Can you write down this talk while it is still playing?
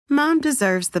Mom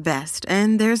deserves the best,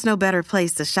 and there's no better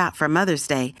place to shop for Mother's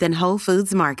Day than Whole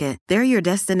Foods Market. They're your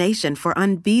destination for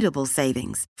unbeatable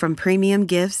savings, from premium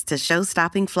gifts to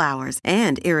show-stopping flowers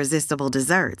and irresistible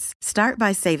desserts. Start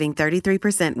by saving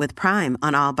 33% with Prime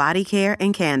on all body care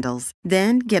and candles.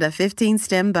 Then get a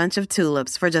 15-stem bunch of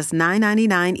tulips for just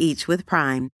 $9.99 each with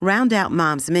Prime. Round out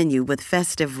Mom's menu with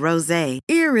festive rosé,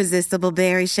 irresistible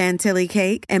berry chantilly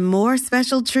cake, and more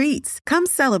special treats. Come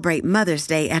celebrate Mother's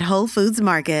Day at Whole Foods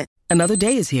Market. Another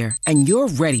day is here, and you're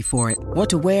ready for it. What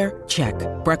to wear? Check.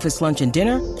 Breakfast, lunch, and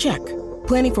dinner? Check.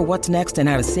 Planning for what's next and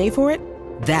how to save for it?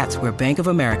 That's where Bank of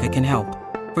America can help.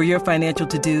 For your financial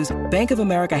to-dos, Bank of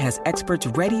America has experts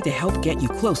ready to help get you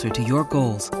closer to your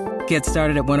goals. Get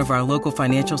started at one of our local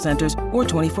financial centers or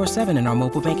 24/7 in our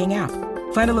mobile banking app.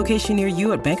 Find a location near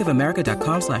you at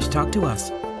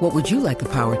bankofamerica.com/talktous. What would you like the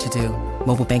power to do?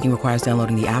 Mobile banking requires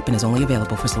downloading the app and is only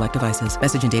available for select devices.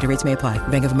 Message and data rates may apply.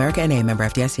 Bank of America N.A., member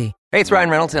FDIC. Hey, it's Ryan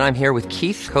Reynolds, and I'm here with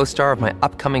Keith, co-star of my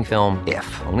upcoming film, If,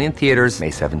 only in theaters May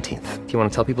 17th. Do you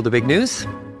want to tell people the big news?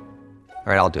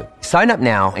 All right, I'll do it. Sign up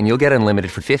now and you'll get unlimited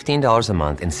for $15 a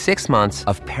month and 6 months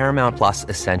of Paramount Plus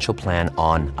Essential Plan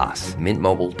on us.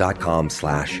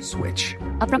 MintMobile.com/switch.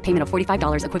 Upfront payment of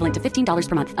 $45 equivalent to $15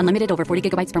 per month. Unlimited over 40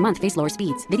 gigabytes per month. Face lower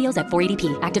speeds. Videos at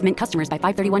 480p. Active Mint customers by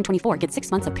 531.24 get 6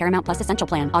 months of Paramount Plus Essential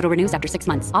Plan. Auto renews after 6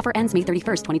 months. Offer ends May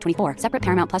 31st, 2024. Separate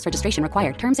Paramount Plus registration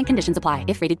required. Terms and conditions apply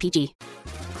if rated PG.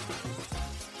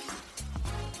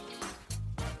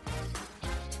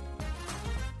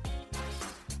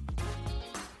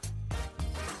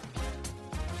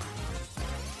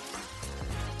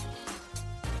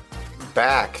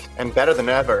 Back and better than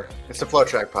ever. It's the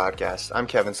FloTrack podcast. I'm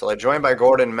Kevin Sully, joined by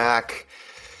Gordon Mack.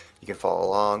 You can follow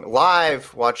along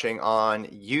live watching on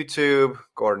YouTube.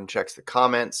 Gordon checks the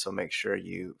comments, so make sure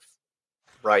you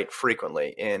write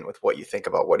frequently in with what you think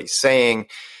about what he's saying,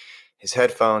 his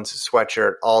headphones, his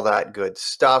sweatshirt, all that good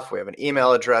stuff. We have an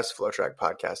email address,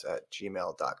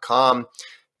 flotrackpodcast@gmail.com.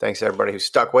 Thanks to everybody who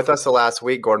stuck with us the last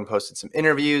week. Gordon posted some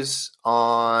interviews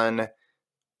on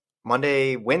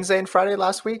Monday, Wednesday, and Friday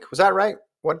last week. Was that right?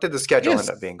 What did the schedule end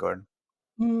up being, Gordon?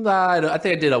 I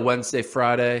think I did a Wednesday,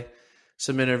 Friday,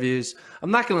 some interviews. I'm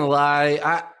not going to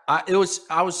lie. It was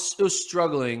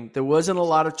struggling. There wasn't a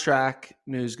lot of track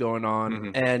news going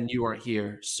on, and you weren't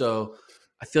here. So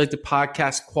I feel like the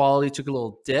podcast quality took a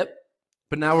little dip,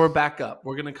 but now we're back up.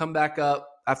 We're going to come back up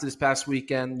after this past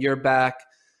weekend. You're back.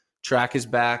 Track is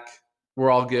back.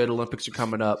 We're all good. Olympics are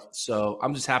coming up. So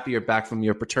I'm just happy you're back from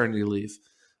your paternity leave.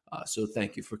 So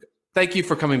thank you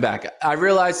for coming back. I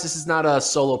realize this is not a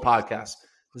solo podcast.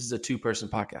 This is a two-person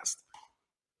podcast.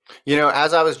 You know,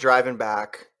 as I was driving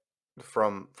back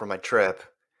from my trip,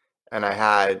 and I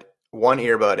had one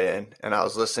earbud in, and I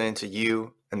was listening to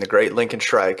you and the great Lincoln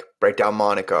Shrike break down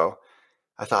Monaco,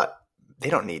 I thought, they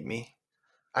don't need me.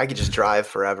 I could just drive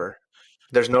forever.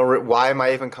 There's no why am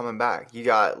I even coming back? You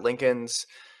got Lincoln's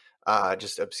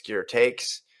just obscure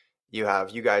takes. You have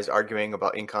you guys arguing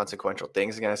about inconsequential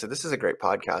things again. I said, this is a great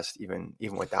podcast, even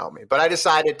without me. But I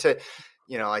decided to,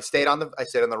 I stayed on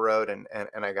the road and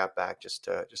I got back just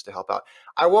to help out.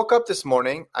 I woke up this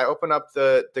morning. I opened up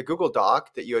the Google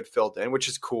Doc that you had filled in, which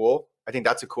is cool. I think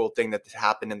that's a cool thing that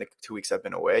happened in the 2 weeks I've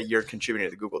been away. You're contributing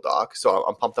to the Google Doc, so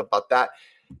I'm pumped up about that.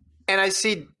 And I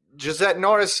see Gisette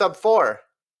Norris sub-4.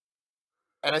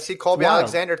 And I see Colby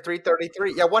Alexander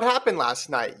 333. Yeah, what happened last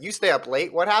night? You stay up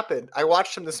late. What happened? I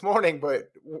watched him this morning,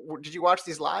 but did you watch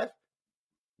these live?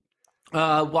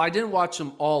 Well, I didn't watch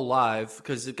them all live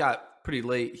because it got pretty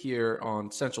late here on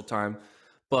Central Time.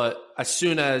 But as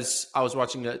soon as I was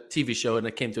watching a TV show and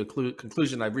it came to a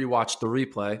conclusion, I rewatched the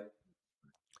replay.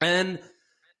 And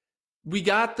we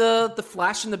got the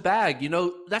flash in the bag.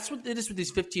 That's what it is with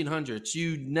these 1500s.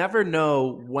 You never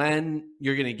know when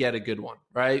you're going to get a good one,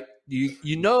 right?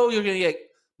 You know you're going to get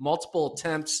multiple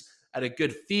attempts at a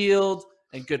good field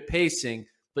and good pacing,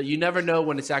 but you never know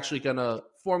when it's actually going to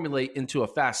formulate into a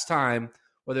fast time,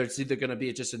 whether it's either going to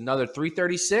be just another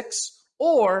 336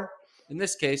 or, in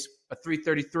this case, a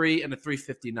 333 and a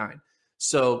 359.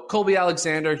 So Colby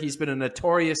Alexander, he's been a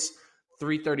notorious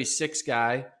 336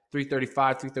 guy,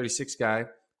 335, 336 guy,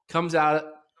 comes out.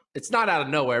 It's not out of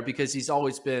nowhere because he's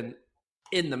always been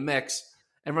in the mix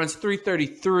and runs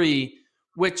 333,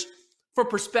 which – for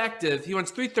perspective, he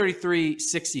runs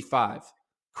 333.65.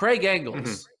 Craig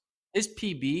Engels, his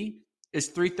PB is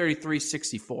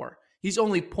 333.64. He's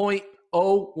only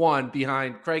 0.01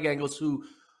 behind Craig Engels, who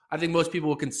I think most people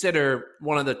will consider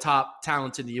one of the top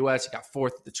talents in the U.S. He got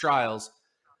fourth at the trials.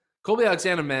 Colby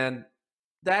Alexander, man,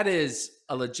 that is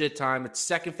a legit time. It's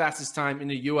second fastest time in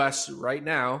the U.S. right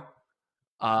now.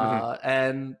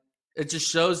 And it just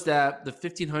shows that the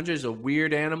 1500 is a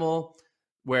weird animal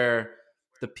where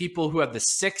the people who have the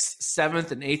 6th,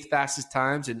 7th, and 8th fastest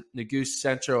times in Neguse,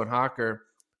 Centro, and Hocker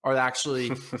are actually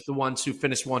the ones who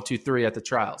finish 1, 2, 3 at the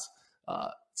trials.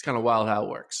 It's kind of wild how it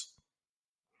works.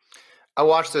 I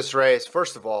watched this race.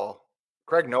 First of all,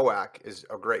 Greg Nowak is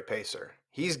a great pacer.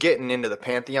 He's getting into the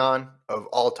pantheon of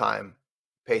all-time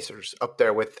pacers, up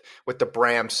there with the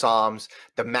Bram Soms,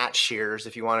 the Matt Shears,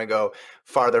 if you want to go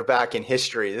farther back in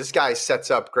history. This guy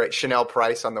sets up great. Chanel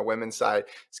Price on the women's side.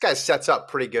 This guy sets up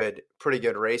pretty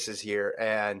good races here.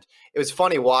 And it was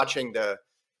funny watching the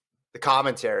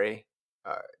commentary,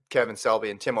 Kevin Selby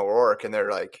and Tim O'Rourke, and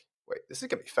they're like, wait, this is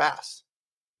going to be fast.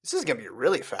 This is going to be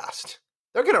really fast.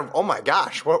 They're going to, oh my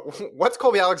gosh, what's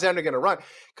Colby Alexander going to run?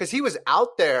 Because he was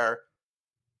out there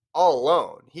all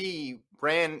alone. He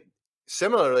ran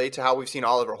similarly to how we've seen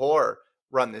Oliver Hoare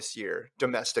run this year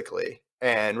domestically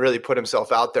and really put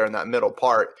himself out there in that middle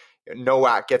part.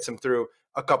 Nowak gets him through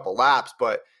a couple laps,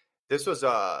 but this was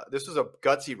a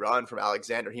gutsy run from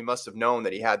Alexander. He must have known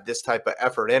that he had this type of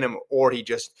effort in him, or he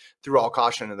just threw all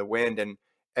caution in the wind and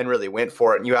really went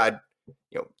for it. And you had,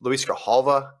 Luis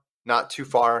Grijalva not too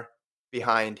far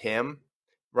behind him,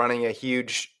 running a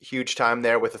huge time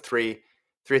there with a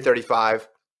 3:35.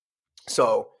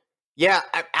 So yeah,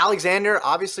 Alexander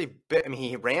obviously,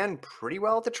 he ran pretty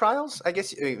well at the trials. I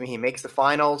guess he makes the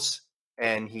finals,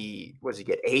 and he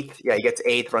get 8th? Yeah, he gets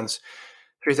 8th, runs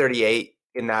 3:38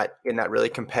 in that really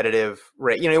competitive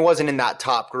rate. He wasn't in that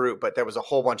top group, but there was a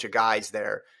whole bunch of guys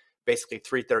there, basically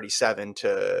 3:37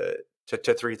 to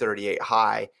 3:38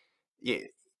 high.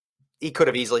 He could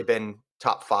have easily been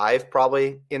top 5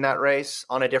 probably in that race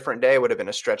on a different day. It would have been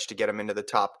a stretch to get him into the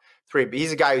top 3. But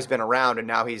he's a guy who's been around, and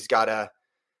now he's got a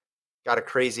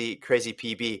crazy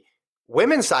PB.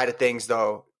 Women's side of things,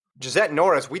 though, Gisette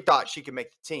Norris, we thought she could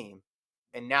make the team,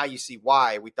 and now you see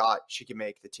why we thought she could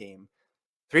make the team.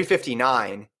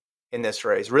 3:59 in this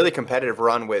race, really competitive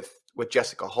run with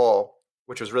Jessica Hull,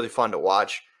 which was really fun to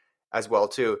watch as well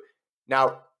too.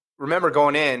 Now, remember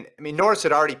going in, Norris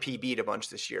had already PB'd a bunch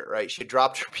this year, right? She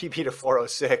dropped her PB to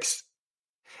 4:06,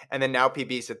 and then now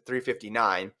PB's at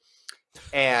 3:59.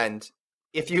 And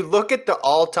if you look at the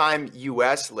all-time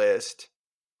U.S. list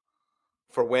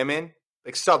for women,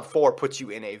 like sub 4 puts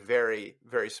you in a very,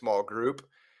 very small group.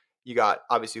 You got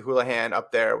obviously Houlihan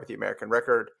up there with the American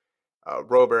record,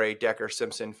 Rowberry, Decker,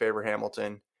 Simpson, Faber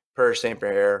Hamilton, Perry St.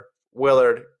 Pierre,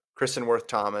 Willard, Kristen Worth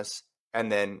Thomas,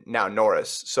 and then now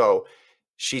Norris. So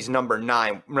she's number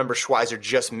 9. Remember, Schweizer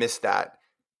just missed that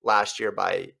last year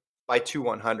by 2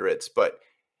 100ths, but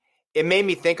it made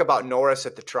me think about Norris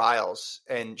at the trials,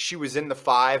 and she was in the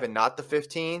 5 and not the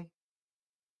 15.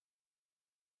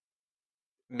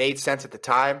 Made sense at the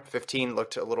time. 15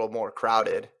 looked a little more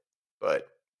crowded, but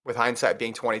with hindsight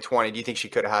being 2020, do you think she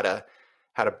could have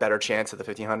had a better chance at the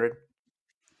 1500?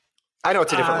 I know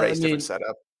it's a different race, different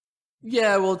setup.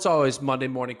 Yeah, well, it's always Monday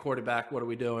morning quarterback. What are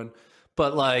we doing?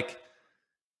 But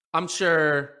I'm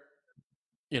sure,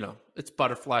 it's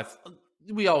butterfly.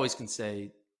 We always can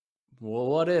say, well,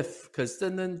 what if? Because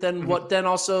then what? Then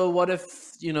also, what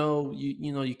if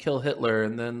you kill Hitler,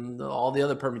 and then all the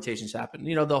other permutations happen?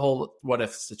 The whole what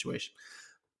if situation.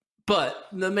 But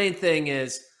the main thing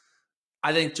is,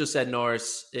 I think Josette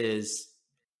Norris is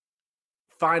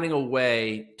finding a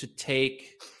way to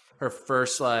take her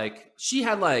first she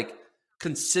had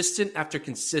consistent after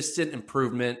consistent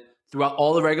improvement throughout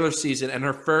all the regular season, and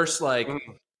her first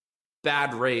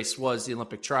bad race was the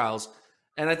Olympic trials.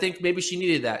 And I think maybe she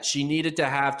needed that. She needed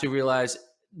to realize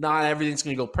not everything's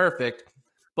going to go perfect,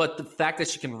 but the fact that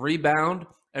she can rebound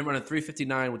and run a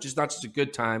 3:59, which is not just a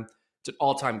good time, it's an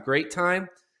all-time great time.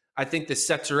 I think this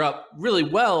sets her up really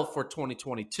well for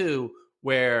 2022,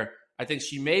 where I think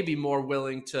she may be more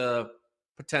willing to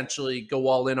potentially go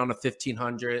all in on a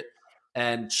 1500.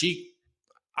 And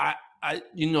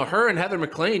her and Heather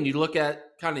McLean, you look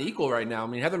at kind of equal right now.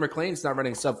 Heather McLean's not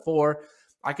running sub 4.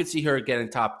 I could see her getting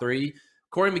top 3.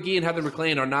 Corey McGee and Heather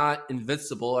McLean are not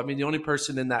invincible. The only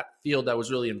person in that field that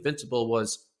was really invincible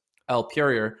was Elle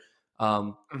Purier.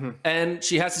 And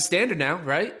she has the standard now,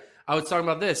 right? I was talking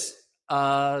about this.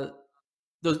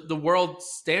 The world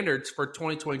standards for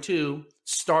 2022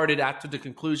 started after the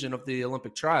conclusion of the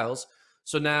Olympic trials.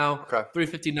 So now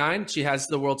 3:59, she has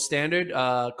the world standard.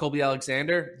 Colby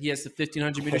Alexander, he has the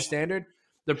 1500 meter standard.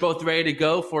 They're both ready to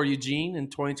go for Eugene in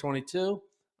 2022.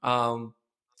 And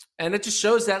it just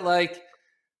shows that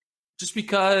just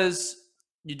because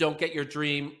you don't get your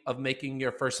dream of making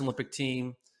your first Olympic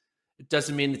team, it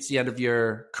doesn't mean it's the end of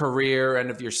your career, end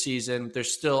of your season.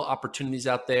 There's still opportunities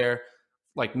out there,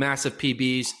 massive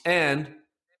PBs. And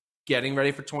getting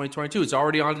ready for 2022. It's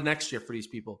already on to next year for these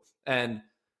people. And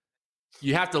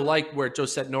you have to like where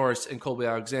Josette Norris and Colby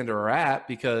Alexander are at,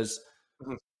 because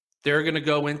they're going to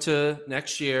go into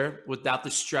next year without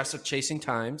the stress of chasing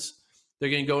times. They're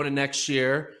going to go into next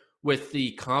year with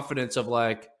the confidence of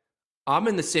like, I'm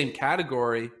in the same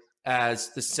category as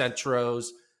the Centros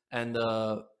and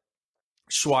the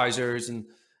Schweizers and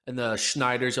the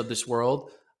Schneiders of this world.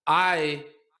 I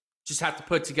just have to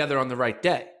put it together on the right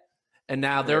day. And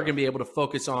now they're going to be able to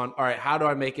focus on, all right, how do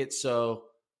I make it so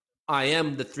I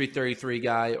am the 333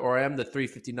 guy or I am the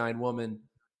 359 woman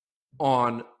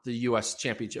on the U.S.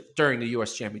 Championship, during the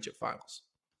U.S. Championship finals.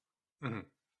 Mm-hmm.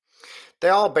 They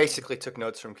all basically took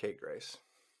notes from Kate Grace.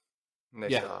 And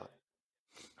they saw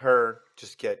her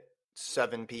just get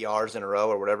 7 PRs in a row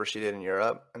or whatever she did in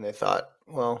Europe. And they thought,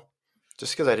 well,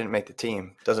 just because I didn't make the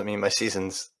team doesn't mean my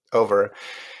season's over.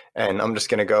 And I'm just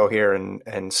going to go here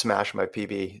and smash my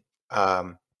PB.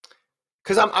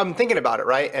 Because I'm thinking about it,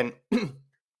 right? And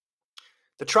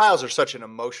the trials are such an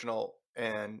emotional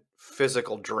and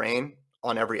physical drain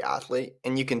on every athlete.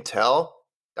 And you can tell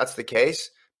that's the case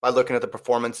by looking at the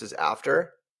performances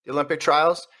after the Olympic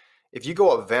trials. If you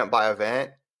go event by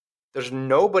event, there's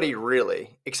nobody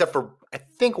really, except for I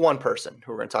think one person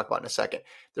who we're going to talk about in a second.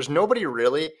 There's nobody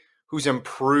really who's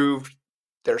improved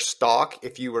their stock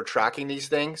if you were tracking these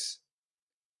things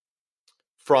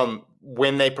from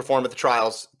when they performed at the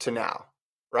trials to now,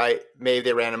 right? Maybe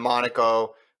they ran in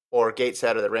Monaco or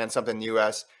Gateshead, or they ran something in the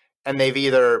US, and they've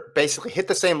either basically hit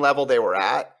the same level they were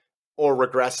at or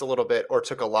regressed a little bit or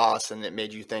took a loss, and it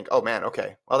made you think, oh man,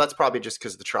 okay, well, that's probably just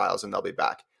because of the trials and they'll be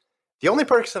back. The only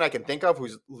person I can think of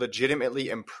who's legitimately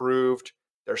improved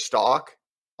their stock,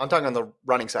 I'm talking on the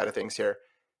running side of things here,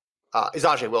 is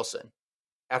Ajee Wilson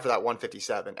after that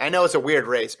 157. I know it's a weird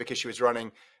race because she was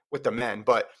running with the men,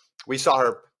 but we saw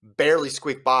her barely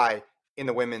squeak by in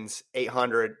the women's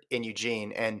 800 in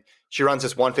Eugene, and she runs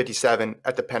this 157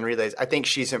 at the Penn Relays. I think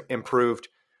she's improved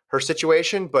her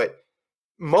situation, but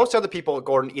most other people at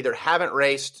Gordon either haven't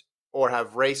raced or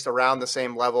have raced around the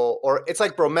same level, or it's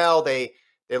like Bromell, they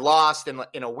lost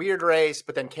in a weird race,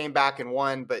 but then came back and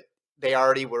won, but they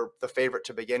already were the favorite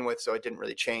to begin with, so it didn't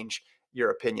really change your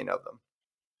opinion of them.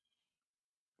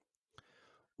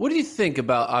 What do you think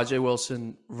about Ajee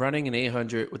Wilson running an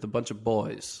 800 with a bunch of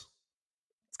boys?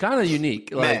 It's kind of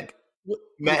unique. Like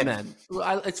men.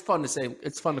 It's fun to say.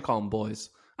 It's fun to call them boys.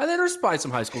 And then there's probably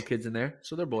some high school kids in there,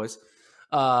 so they're boys.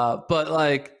 But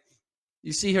like,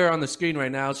 you see her on the screen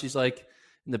right now. She's like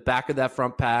in the back of that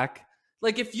front pack.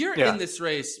 Like, if you're in this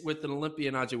race with an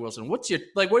Olympian Ajee Wilson, what do you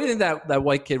think that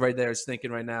white kid right there is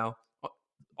thinking right now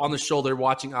on the shoulder,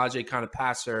 watching Ajee kind of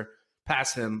pass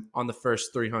him on the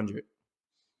first 300?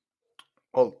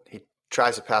 Well, he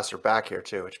tries to pass her back here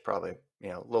too, which probably,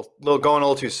 a little going a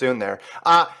little too soon there.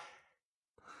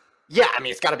 Yeah, I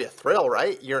mean, it's got to be a thrill,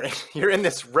 right? You're in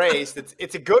this race.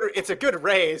 It's a good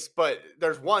race, but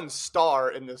there's one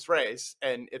star in this race,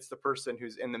 and it's the person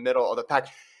who's in the middle of the pack.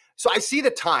 So I see the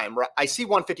time, right? I see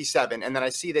 157, and then I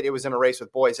see that it was in a race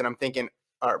with boys, and I'm thinking,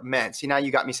 men. See, now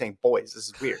you got me saying boys. This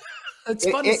is weird. It's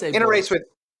fun to say in boys.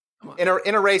 In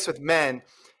a race with men,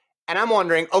 and I'm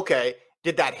wondering, okay,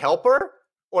 did that help her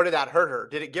or did that hurt her?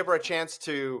 Did it give her a chance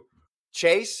to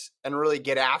chase and really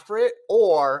get after it,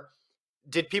 or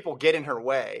did people get in her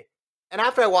way? And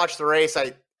after I watched the race,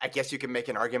 I guess you can make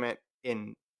an argument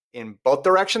in both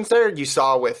directions there. You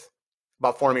saw with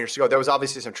about 4 meters to go, there was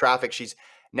obviously some traffic she's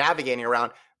navigating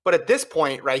around. But at this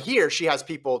point right here, she has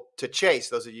people to chase,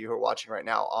 those of you who are watching right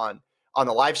now on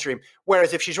the live stream.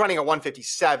 Whereas if she's running a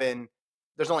 157,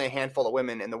 there's only a handful of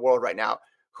women in the world right now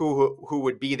who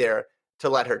would be there to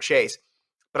let her chase.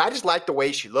 But I just liked the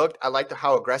way she looked. I liked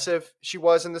how aggressive she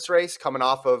was in this race, coming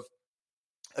off of,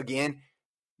 again,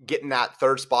 getting that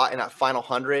third spot in that final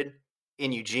 100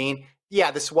 in Eugene.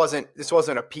 Yeah, this wasn't a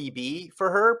PB for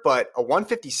her, but a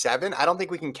 157, I don't think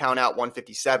we can count out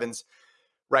 157s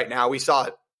right now. We saw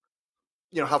it,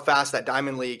 how fast that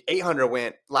Diamond League 800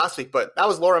 went last week, but that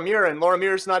was Laura Muir, and Laura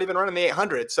Muir's not even running the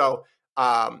 800. So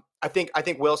I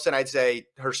think Wilson, I'd say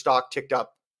her stock ticked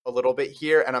up a little bit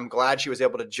here, and I'm glad she was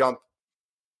able to jump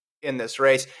in this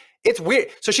race. It's weird.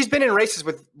 So she's been in races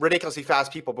with ridiculously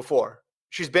fast people before.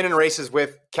 She's been in races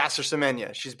with Caster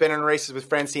Semenya. She's been in races with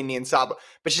Francine Niyonsaba,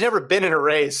 but she's never been in a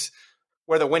race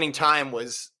where the winning time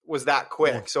was that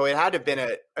quick. Yeah. So it had to have been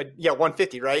a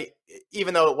 150, right?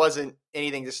 Even though it wasn't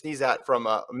anything to sneeze at from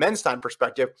a men's time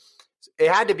perspective,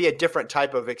 it had to be a different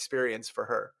type of experience for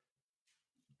her.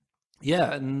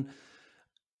 Yeah, and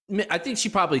I think she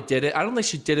probably did it. I don't think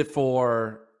she did it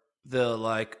for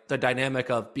the dynamic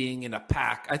of being in a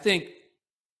pack. I think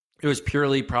it was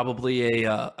purely probably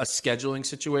a scheduling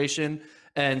situation.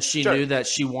 And she knew that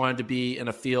she wanted to be in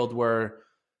a field where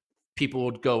people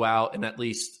would go out and at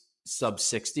least sub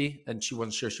 60. And she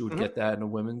wasn't sure she would get that in a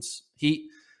women's heat.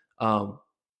 And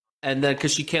then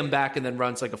because she came back and then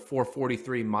runs like a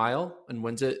 4:43 mile and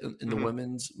wins it in the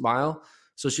women's mile.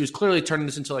 So she was clearly turning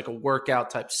this into like a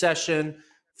workout type session.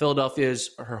 Philadelphia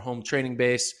is her home training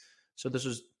base. So this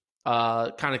was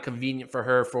kind of convenient for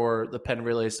her for the Penn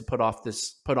Relays to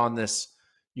put on this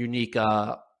unique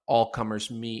all-comers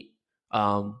meet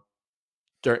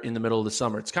in the middle of the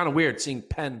summer. It's kind of weird seeing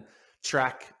Penn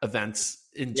track events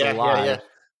in July. Yeah.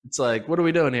 It's like, what are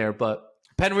we doing here? But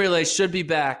Penn Relays should be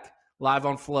back live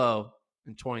on Flow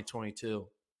in 2022.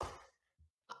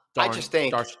 I just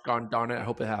think, darn it, I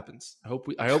hope it happens. I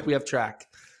hope we have track.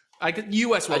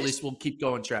 US at least will keep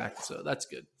going track, so that's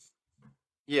good.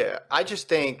 Yeah, I just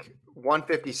think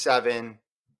 157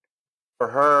 for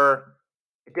her.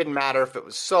 It didn't matter if it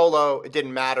was solo. It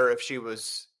didn't matter if she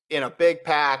was in a big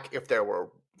pack. If the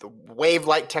wave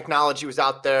light technology was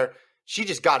out there, she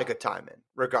just got a good time in,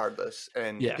 regardless.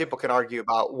 And people can argue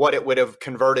about what it would have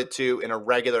converted to in a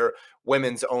regular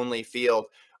women's only field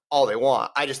all they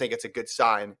want. I just think it's a good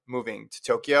sign moving to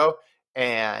Tokyo,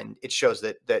 and it shows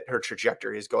that her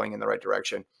trajectory is going in the right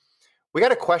direction. We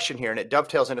got a question here, and it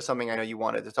dovetails into something I know you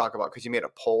wanted to talk about because you made a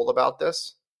poll about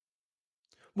this.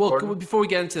 Well, before we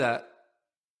get into that,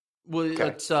 I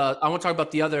want to talk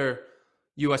about the other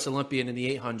U.S. Olympian in the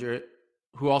 800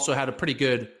 who also had a pretty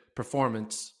good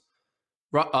performance.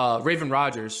 Raven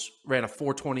Rogers ran a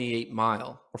 4:28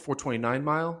 mile or 4:29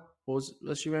 mile. What was it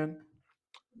that she ran?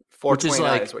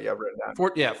 4:29 is what you have written down.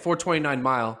 4:29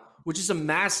 mile, which is a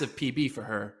massive PB for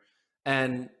her.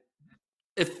 And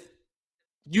if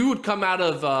you would come out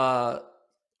of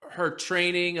her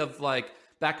training of like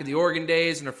back in the Oregon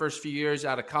days and her first few years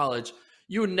out of college,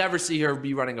 you would never see her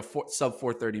be running a sub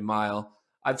 4:30 mile.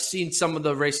 I've seen some of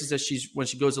the races that when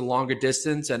she goes a longer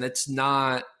distance, and it's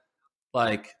not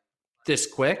like this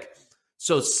quick.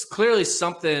 So clearly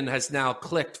something has now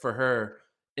clicked for her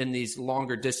in these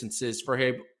longer distances for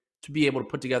her to be able to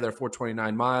put together a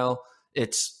 4:29 mile.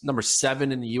 It's number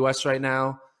 7 in the U.S. right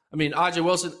now. I mean, Ajee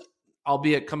Wilson,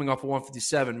 albeit coming off of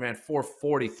 157, ran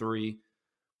 4:43.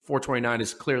 4:29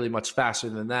 is clearly much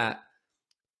faster than that.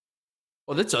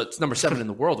 Well, it's number 7 in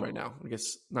the world right now. I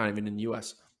guess not even in the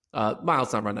U.S.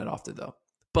 Miles not run that often, though.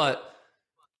 But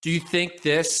do you think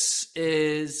this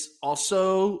is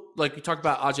also, like we talked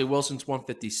about Ajee Wilson's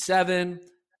 157,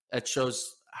 that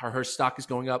shows how her stock is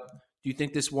going up. Do you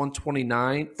think this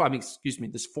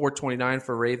 429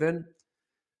 for Raven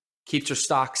keeps her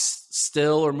stocks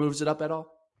still or moves it up at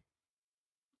all?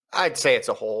 I'd say it's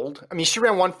a hold. I mean, she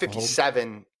ran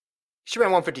 157. She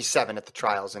ran 157 at the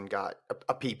trials and got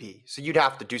a PP. So you'd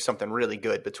have to do something really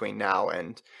good between now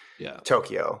and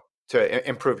Tokyo to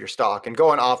improve your stock. And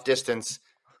going off distance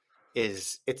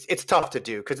it's tough to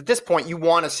do because at this point you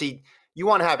want to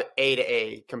have A to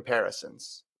A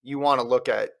comparisons. You want to look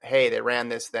at, hey, they ran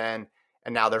this then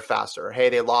and now they're faster. Or, hey,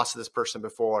 they lost to this person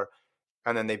before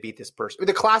and then they beat this person.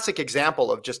 The classic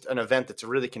example of just an event that's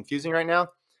really confusing right now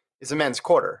is the men's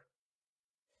quarter.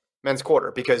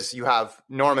 Because you have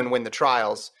Norman win the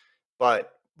trials,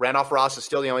 but Randolph Ross is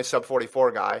still the only sub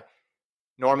 44 guy.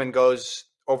 Norman goes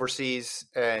overseas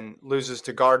and loses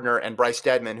to Gardner and Bryce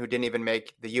Deadman, who didn't even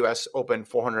make the U.S. Open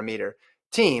 400 meter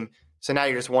team. So now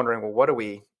you're just wondering, well, what are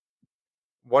we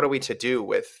to do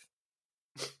with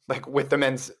the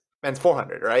men's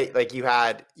 400, right? Like you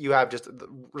have just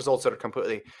results that are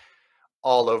completely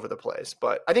all over the place.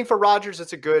 But I think for Rogers,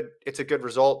 it's a good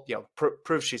result.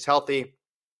 Proves she's healthy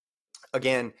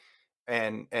again.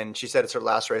 And she said it's her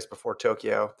last race before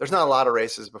Tokyo. There's not a lot of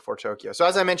races before Tokyo. So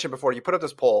as I mentioned before, you put up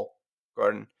this poll,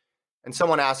 Gordon, and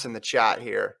someone asked in the chat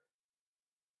here,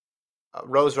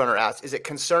 Rose Runner asked, is it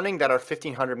concerning that our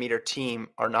 1,500 meter team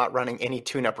are not running any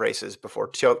tune-up races before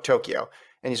Tokyo?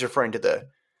 And he's referring to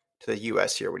the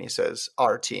U.S. here when he says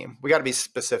our team. We got to be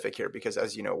specific here because,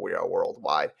 as you know, we are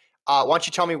worldwide. Why don't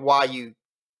you tell me why you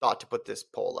thought to put this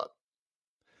poll up?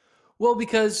 Well,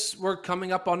 because we're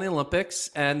coming up on the Olympics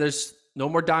and there's no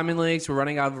more diamond leagues. We're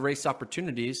running out of race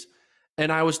opportunities.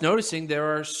 And I was noticing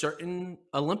there are certain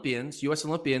Olympians, U.S.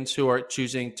 Olympians, who are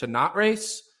choosing to not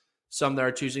race, some that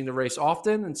are choosing to race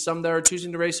often, and some that are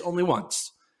choosing to race only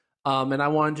once. And I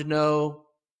wanted to know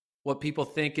what people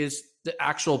think is the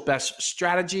actual best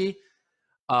strategy.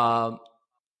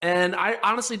 And I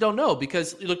honestly don't know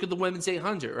because you look at the women's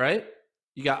 800, right?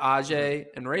 You got Ajee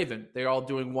and Raven. They're all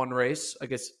doing one race. I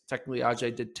guess technically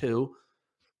Ajee did 2.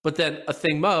 But then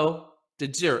Athing Mo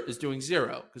is doing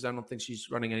 0 because I don't think she's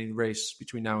running any race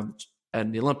between now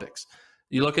and the Olympics.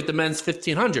 You look at the men's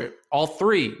 1500, all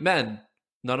three men,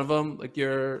 none of them, like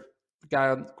your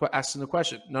guy asking the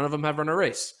question, none of them have run a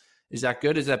race. Is that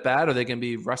good? Is that bad? Are they going to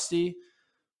be rusty?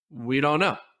 We don't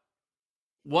know.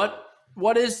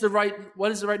 What is the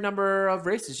right number of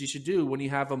races you should do when you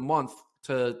have a month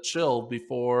to chill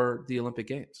before the Olympic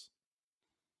Games?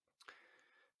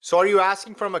 So are you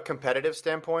asking from a competitive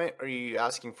standpoint, or are you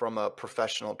asking from a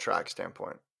professional track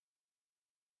standpoint?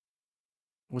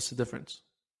 What's the difference?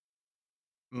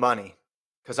 Money.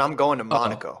 Because I'm going to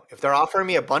Monaco. If they're offering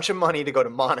me a bunch of money to go to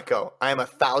Monaco, I am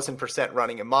 1,000%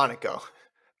 running in Monaco.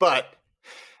 But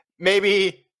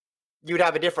maybe you'd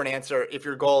have a different answer if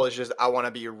your goal is just, I want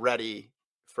to be ready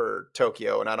for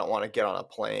Tokyo and I don't want to get on a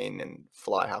plane and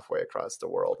fly halfway across the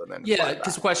world and then yeah.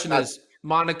 Because the question is,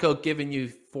 Monaco giving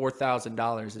you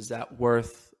 $4,000, is that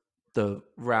worth the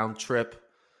round trip,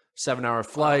 7-hour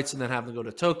flights, and then having to go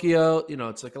to Tokyo? You know,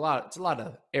 it's like a lot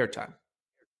of airtime.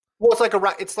 Well,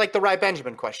 it's like the Rai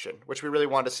Benjamin question, which we really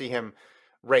wanted to see him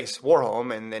race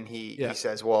Warholm, and then he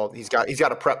says, well, he's got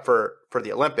to prep for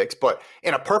the Olympics. But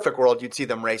in a perfect world, you'd see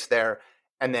them race there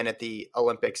and then at the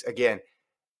Olympics again.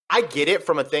 I get it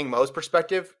from a Thing Mo's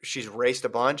perspective. She's raced a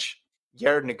bunch.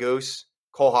 Jared Naguse,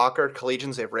 Cole Hawker,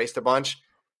 collegians, they've raced a bunch.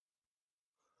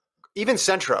 Even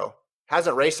Centro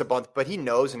hasn't raced a bunch, but he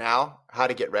knows now how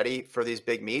to get ready for these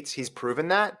big meets. He's proven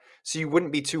that. So you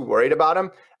wouldn't be too worried about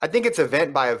him. I think it's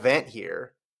event by event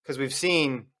here, because we've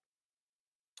seen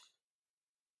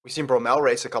Bromell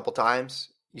race a couple times.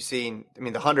 The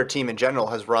 100 team in general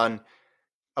has run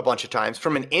a bunch of times.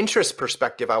 From an interest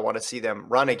perspective, I want to see them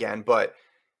run again, but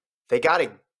they got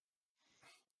to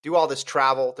do all this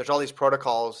travel. There's all these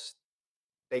protocols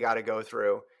they got to go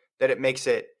through that it makes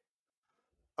it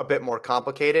a bit more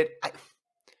complicated.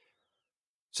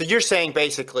 So you're saying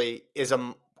basically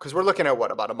because we're looking at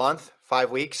what, about a month,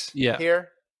 5 weeks here?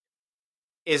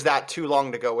 Is that too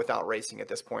long to go without racing at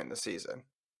this point in the season?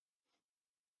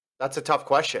 That's a tough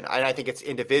question. And I think it's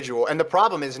individual. And the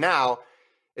problem is now,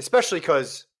 especially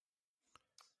because,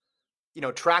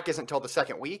 track isn't until the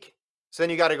second week. So then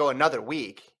you got to go another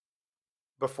week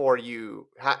before you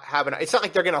have it's not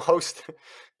like they're going to host.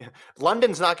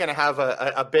 London's not going to have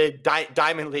a big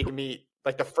Diamond League meet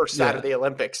like the first Saturday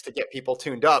Olympics to get people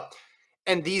tuned up.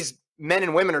 And these men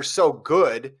and women are so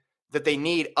good that they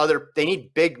need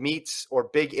big meets or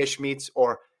big-ish meets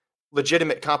or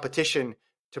legitimate competition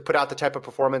to put out the type of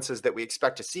performances that we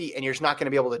expect to see. And you're just not going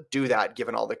to be able to do that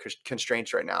given all the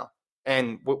constraints right now.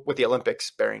 And with the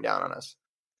Olympics bearing down on us.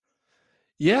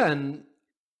 Yeah. And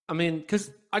I mean,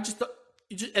 because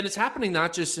and it's happening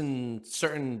not just in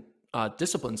certain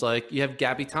disciplines. Like you have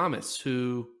Gabby Thomas,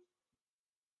 who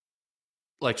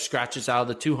like scratches out of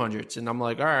the 200s. And I'm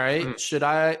like, all right, should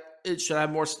I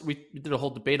have more? We did a whole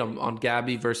debate on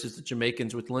Gabby versus the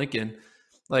Jamaicans with Lincoln.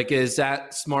 Like, is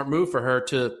that smart move for her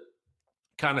to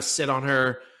kind of sit on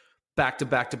her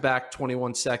back-to-back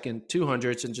 21-second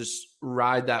 200s and just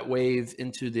ride that wave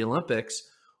into the Olympics?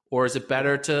 Or is it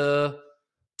better to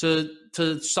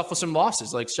suffer some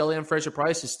losses? Like Shelly-Ann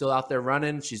Fraser-Price is still out there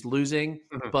running. She's losing.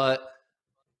 But,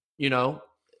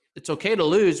 it's okay to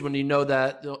lose when you know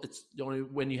that it's the only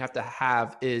win you have to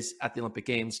have is at the Olympic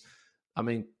Games. I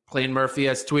mean, Clayton Murphy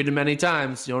has tweeted many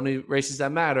times, the only races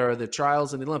that matter are the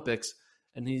trials and the Olympics.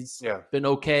 And he's been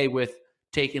okay with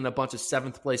taking a bunch of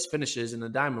 7th place finishes in the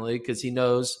Diamond League because he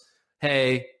knows,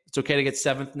 hey, it's okay to get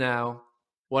 7th now,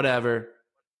 whatever.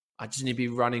 I just need to be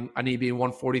running. I need to be in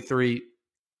 143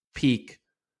 peak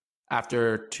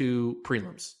after 2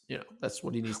 prelims. That's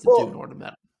what he needs to do in order to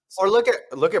medal. Or look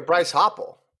at Bryce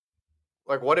Hoppel.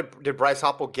 Like, what did Bryce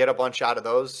Hoppel get a bunch out of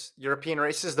those European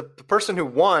races? The person who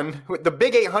won the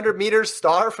big 800 meters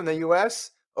star from the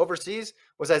U.S. overseas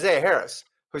was Isaiah Harris,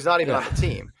 who's not even on the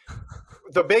team.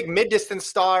 The big mid-distance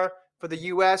star for the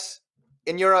U.S.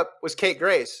 in Europe was Kate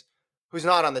Grace, who's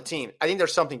not on the team. I think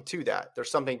there's something to that.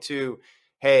 There's something to,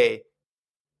 hey,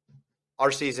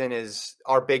 our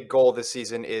big goal this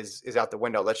season is out the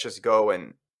window. Let's just go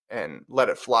and let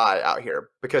it fly out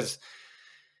here. Because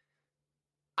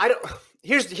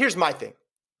here's my thing.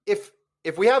 If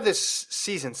we have this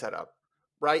season set up,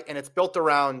 right, and it's built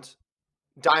around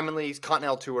Diamond Leagues,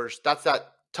 Continental Tours, that's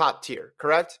that top tier,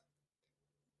 correct?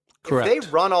 Correct. If they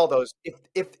run all those,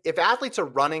 if athletes are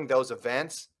running those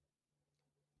events,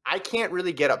 I can't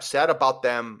really get upset about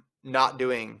them not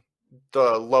doing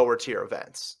the lower tier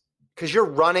events because you're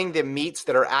running the meets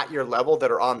that are at your level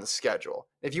that are on the schedule.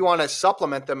 If you want to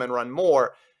supplement them and run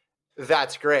more,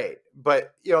 that's great.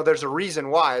 But, there's a reason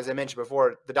why, as I mentioned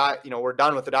before, we're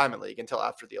done with the Diamond League until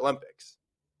after the Olympics.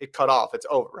 It cut off. It's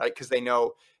over, right? Because they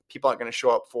know people aren't going to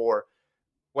show up for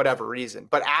whatever reason.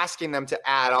 But asking them to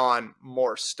add on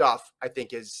more stuff, I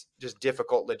think, is just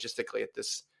difficult logistically at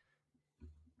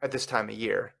this time of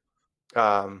year.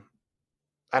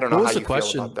 I don't know What how was the you feel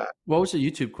question? about that. What was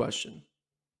the YouTube question?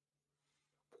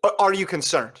 Are you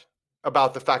concerned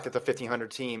about the fact that the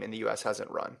 1500 team in the U.S. hasn't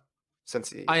run since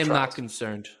the I am trials? not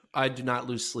concerned. I do not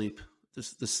lose sleep.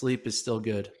 The sleep is still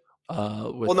good.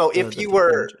 Well, no, if you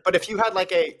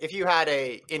had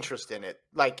a interest in it,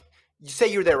 like you say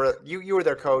you were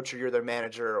their coach or you're their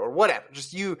manager or whatever,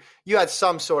 just you had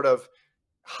some sort of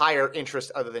higher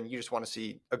interest other than you just want to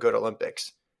see a good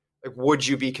Olympics. Like, would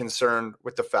you be concerned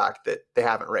with the fact that they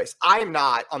haven't raced? I'm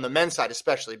not, on the men's side,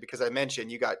 especially because I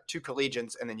mentioned you got two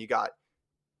collegians and then you got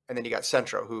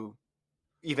Centro, who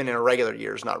even in a regular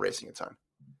year is not racing a ton.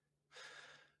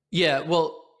 Yeah,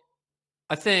 well,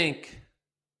 I think,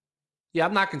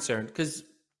 I'm not concerned because,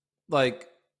 like,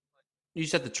 you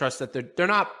just have to trust that they're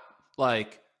not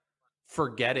like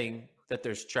forgetting that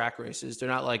there's track races. They're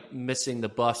not like missing the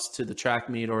bus to the track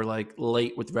meet or like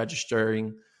late with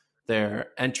registering their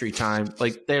entry time.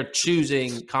 Like, they're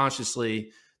choosing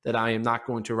consciously that I am not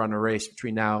going to run a race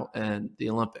between now and the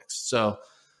Olympics. So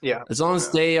yeah, as long as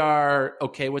they are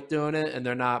okay with doing it and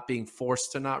they're not being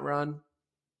forced to not run,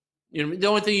 the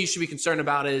only thing you should be concerned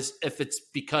about is if it's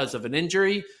because of an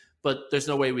injury, but there's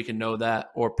no way we can know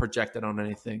that or project it on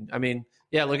anything. I mean,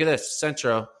 yeah, look at this.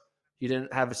 Centro, he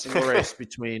didn't have a single race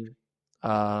between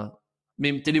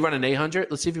did he run an 800?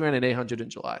 Let's see if he ran an 800 in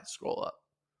July. Scroll up.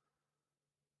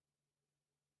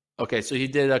 Okay, so he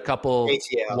did a couple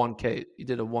ATL. 1K. He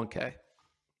did a 1K.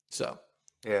 So,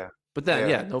 yeah. But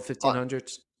then, no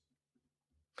 1500s.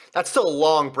 That's still a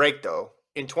long break, though.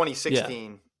 In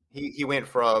 2016, he went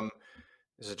from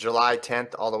July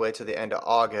 10th all the way to the end of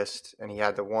August, and he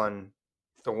had the one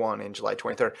in July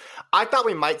 23rd. I thought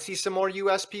we might see some more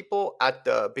U.S. people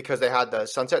because they had the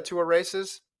Sunset Tour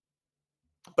races.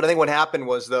 But I think what happened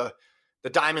was the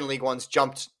Diamond League ones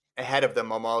jumped ahead of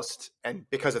them almost, and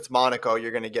because it's Monaco,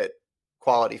 you're going to get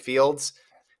quality fields.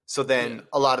 So then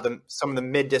some of the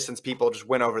mid-distance people just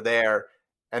went over there,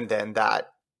 and then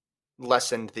that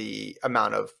lessened the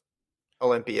amount of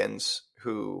Olympians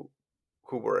who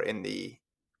were in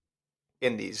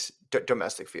these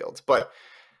domestic fields. But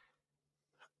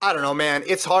I don't know, man.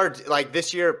 It's hard. Like,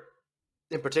 this year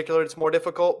in particular, it's more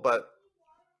difficult. But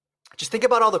just think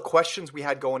about all the questions we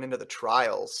had going into the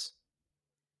trials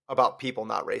about people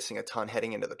not racing a ton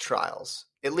heading into the trials.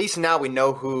 At least now we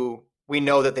know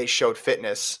that they showed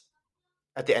fitness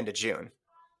at the end of June.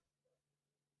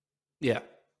 Yeah.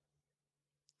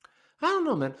 I don't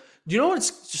know, man. Do you know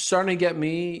what's starting to get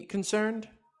me concerned?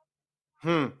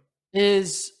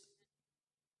 Is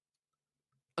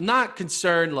I'm not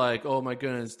concerned like, oh my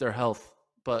goodness, their health,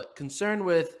 but concerned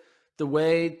with the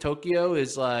way Tokyo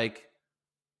is like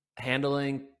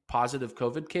handling positive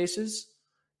COVID cases,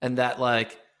 and that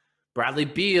like Bradley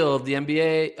Beal, the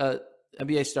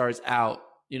NBA star, is out,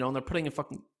 and they're putting a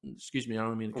fucking, excuse me, I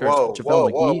don't mean to curse,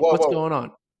 JaVale McGee. What's going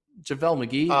on? JaVale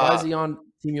McGee? Why is he on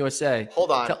Team USA?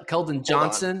 Hold on. Keldon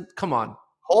Johnson? Come on.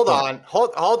 Hold on.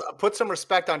 Put some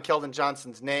respect on Keldon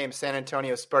Johnson's name, San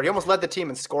Antonio Spurs. He almost led the team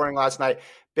in scoring last night.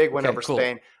 Big win over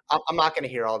Spain. I'm not going to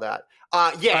hear all that.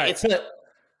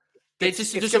 It's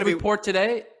just a report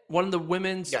today. One of the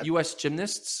women's U.S.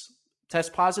 gymnasts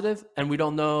test positive, and we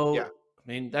don't know. Yeah.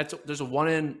 I mean, there's a 1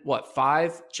 in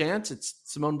 5 chance it's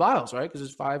Simone Biles, right? Because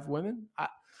there's 5 women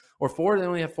or 4. They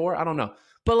only have 4. I don't know,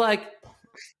 but like,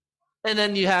 and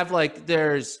then you have like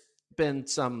there's been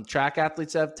some track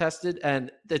athletes that have tested,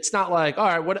 and it's not like, all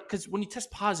right, what? Because when you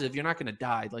test positive, you're not going to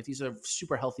die. Like, these are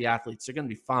super healthy athletes; they're going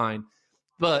to be fine.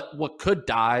 But what could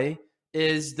die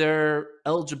is their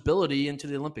eligibility into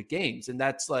the Olympic Games, and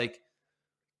that's like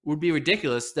would be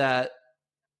ridiculous that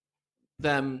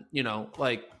them,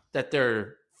 like that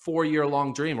their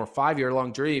 4-year-long dream or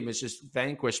 5-year-long dream is just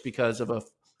vanquished because of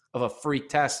a freak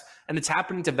test, and it's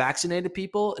happening to vaccinated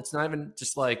people. It's not even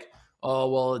just like, oh,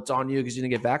 well, it's on you because you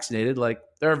didn't get vaccinated. Like,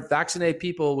 there are vaccinated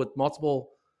people with multiple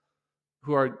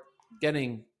who are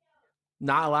getting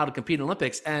not allowed to compete in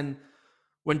Olympics. And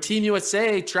when Team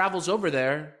USA travels over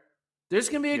there, there's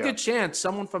going to be a good chance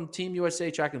someone from Team USA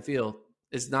track and field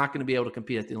is not going to be able to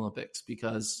compete at the Olympics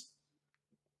because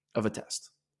of a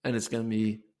test. And it's going to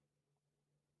be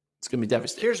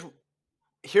devastating.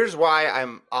 Here's why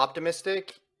I'm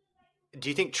optimistic. Do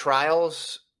you think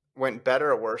trials went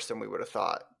better or worse than we would have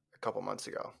thought a couple months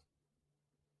ago?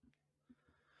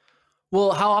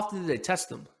 Well, how often did they test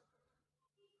them?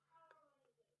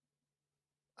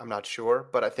 I'm not sure,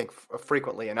 but I think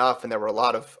frequently enough. And there were a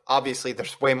lot of, obviously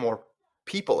there's way more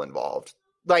people involved.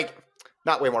 Like,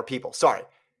 not way more people, sorry.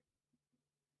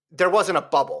 There wasn't a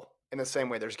bubble. in the same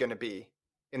way there's going to be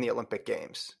in the Olympic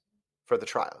Games for the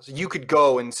trials. You could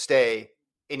go and stay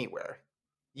anywhere.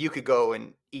 You could go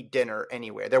and eat dinner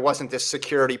anywhere. There wasn't this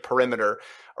security perimeter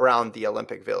around the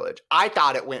Olympic Village. I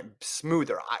thought it went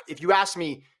smoother. If you asked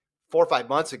me 4 or 5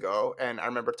 months ago, and I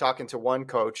remember talking to one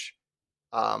coach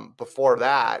before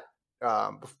that,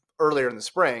 earlier in the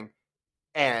spring,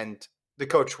 and the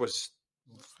coach was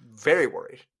very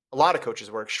worried. A lot of coaches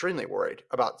were extremely worried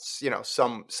about,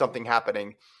 something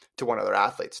happening to one of their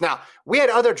athletes. Now, we had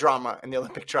other drama in the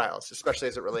Olympic trials, especially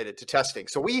as it related to testing.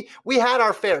 So we had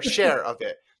our fair share of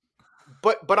it.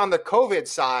 But on the COVID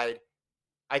side,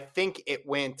 I think it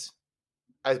went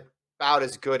about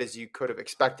as good as you could have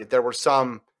expected. There were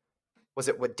some, was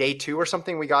it day 2 or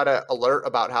something? We got an alert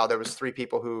about how there was 3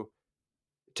 people who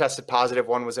tested positive.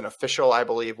 One was an official, I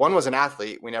believe. One was an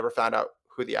athlete. We never found out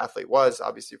who the athlete was,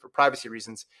 obviously for privacy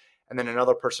reasons. And then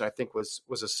another person, I think, was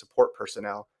a support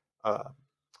personnel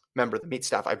member of the meet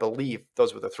staff. I believe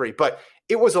those were the 3. But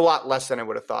it was a lot less than I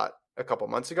would have thought a couple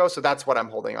months ago. So that's what I'm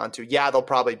holding on to. Yeah, there'll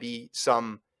probably be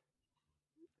some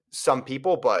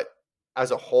people, but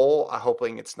as a whole, I'm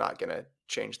hoping it's not going to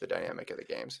change the dynamic of the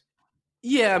games.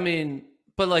 Yeah, I mean,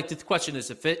 but like the question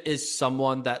is, if it is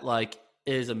someone that like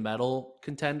is a medal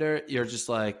contender, you're just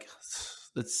like,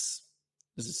 this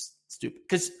is stupid.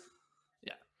 Because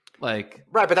right,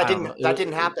 but that didn't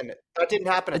happen. That didn't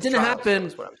happen. It didn't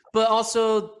happen. But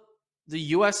also, the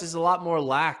U.S. is a lot more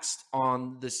laxed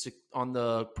on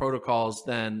the protocols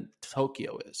than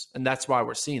Tokyo is, and that's why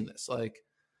we're seeing this. Like,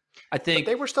 I think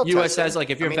they were still U.S. says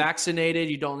like if you're vaccinated,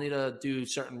 you don't need to do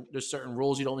there's certain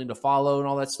rules you don't need to follow and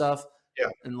all that stuff. Yeah,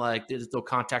 and like there's no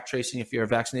contact tracing if you're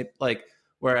vaccinated. Like,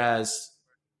 whereas,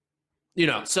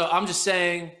 so I'm just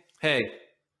saying, hey,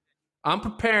 I'm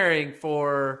preparing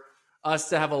for us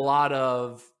to have a lot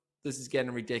of this is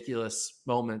getting ridiculous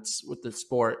moments with the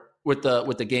sport, with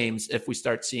the games, if we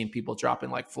start seeing people dropping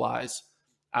like flies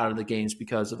out of the games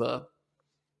because of a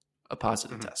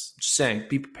positive test. Just saying,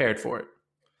 be prepared for it.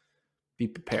 Be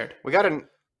prepared. We got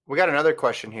another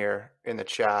question here in the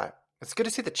chat. It's good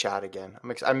to see the chat again.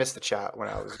 I missed the chat when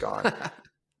I was gone.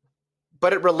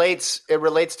 But it relates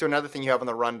to another thing you have on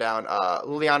the rundown.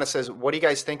 Liliana says, what do you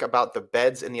guys think about the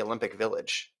beds in the Olympic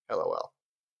Village? LOL.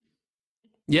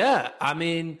 Yeah, I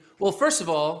mean, well, first of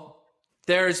all,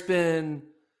 there's been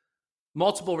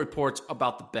multiple reports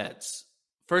about the beds.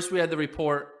 First, we had the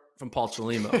report from Paul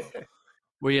Chalimo,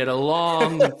 where he had a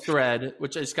long thread,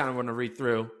 which I just kind of want to read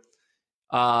through.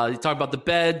 He talked about the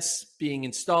beds being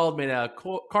installed, made out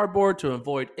of cardboard to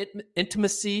avoid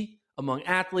intimacy among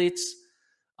athletes.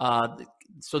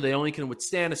 So they only can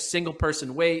withstand a single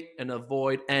person weight and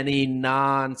avoid any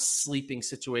non-sleeping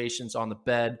situations on the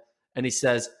bed. And he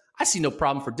says, I see no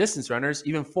problem for distance runners.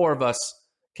 Even 4 of us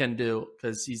can do,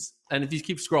 because and if you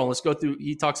keep scrolling, let's go through.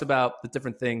 He talks about the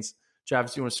different things.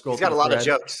 Travis, you want to scroll? He's got a lot of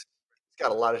jokes. He's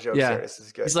got a lot of jokes there. This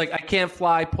is good. He's like, I can't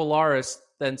fly Polaris,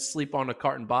 then sleep on a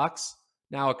carton box.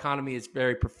 Now economy is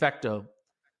very perfecto.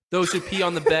 Those who pee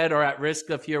on the bed are at risk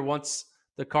of here. Once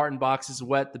the carton box is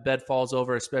wet, the bed falls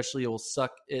over, especially it will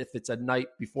suck if it's a night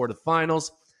before the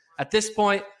finals. At this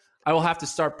point, I will have to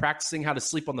start practicing how to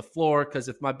sleep on the floor, because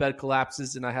if my bed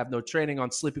collapses and I have no training on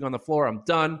sleeping on the floor, I'm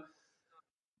done.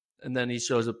 And then he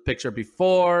shows a picture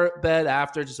before bed,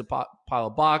 after, just a pile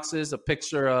of boxes, a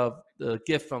picture of the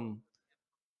gift from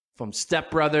Step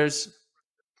Brothers.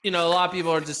 A lot of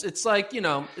people are just, it's like,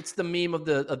 it's the meme of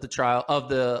the trial of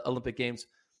the Olympic Games.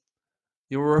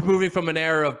 We're moving from an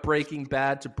era of Breaking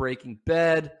Bad to Breaking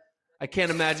Bed. I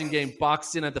can't imagine getting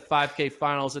boxed in at the 5K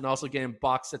finals and also getting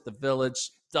boxed at the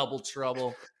Village. Double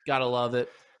trouble. Gotta love it.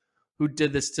 Who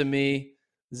did this to me?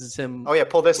 This is him. Oh yeah,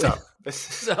 pull this up.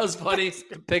 That was funny.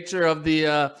 Picture of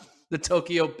the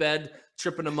Tokyo bed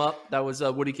tripping him up. That was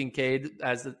Woody Kincaid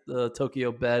as the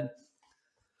Tokyo bed.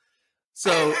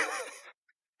 So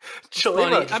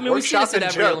funny. I mean, we see this at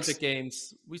every Olympic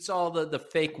Games. We saw the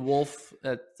fake wolf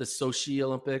at the Sochi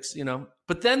Olympics,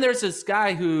 But then there's this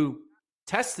guy who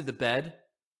tested the bed,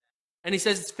 and he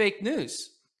says it's fake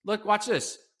news. Look, watch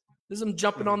this. This is him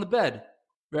jumping on the bed.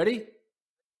 Ready?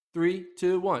 3,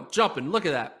 2, 1. Jumping. Look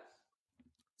at that.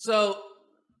 So,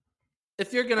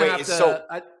 if you're going to have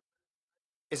to...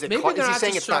 is he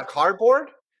saying it's not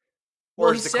cardboard?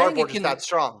 Or is the cardboard just that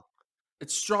strong?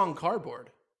 It's strong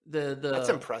cardboard. That's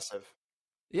impressive.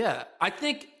 Yeah. I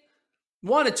think,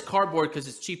 one, it's cardboard because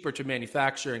it's cheaper to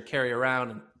manufacture and carry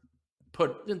around and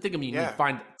put... Didn't think of you need to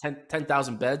find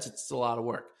 10,000 beds. It's a lot of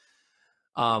work.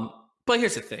 But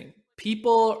here's the thing.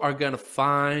 People are going to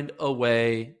find a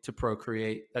way to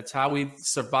procreate. That's how we've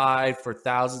survived for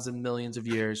thousands and millions of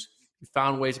years. We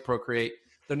found ways to procreate.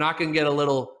 They're not going to get a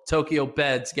little Tokyo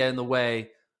beds get in the way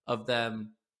of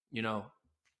them,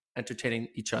 entertaining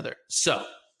each other. So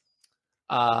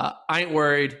I ain't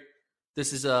worried.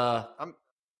 This is a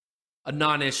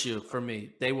non-issue for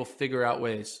me. They will figure out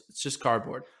ways. It's just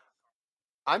cardboard.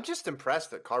 I'm just impressed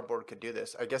that cardboard could do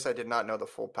this. I guess I did not know the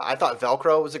full I thought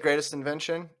Velcro was the greatest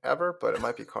invention ever, but it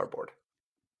might be cardboard.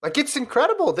 Like, it's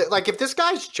incredible that, like, if this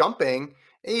guy's jumping,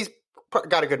 he's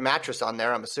got a good mattress on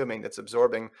there, I'm assuming, that's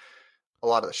absorbing a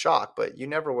lot of the shock, but you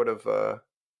never would have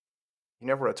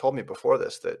told me before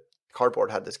this that cardboard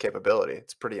had this capability.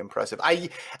 It's pretty impressive. I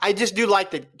just do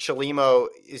like that Chalimo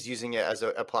is using it as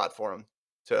a platform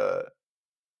to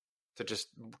just,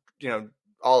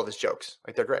 all of his jokes.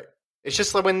 Like, they're great. It's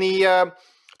just like when during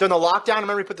the lockdown,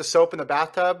 remember he put the soap in the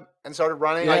bathtub and started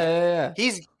running? Yeah.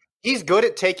 He's good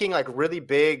at taking like really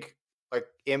big, like,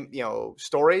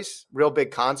 stories, real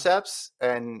big concepts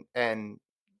and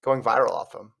going viral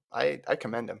off them. I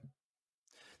commend him.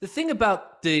 The thing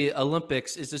about the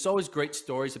Olympics is there's always great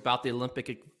stories about the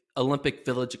Olympic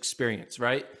Village experience,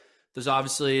 right? There's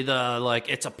obviously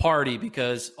it's a party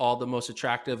because all the most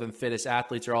attractive and fittest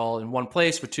athletes are all in one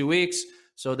place for 2 weeks.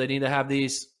 So they need to have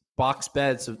these box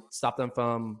beds to stop them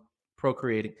from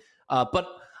procreating. But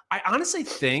I honestly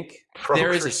think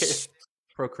there is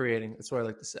procreating. That's what I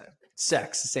like to say.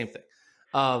 Sex, the same thing.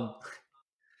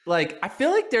 I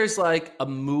feel like there's like a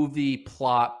movie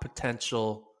plot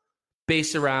potential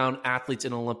based around athletes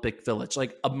in Olympic Village,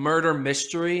 like a murder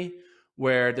mystery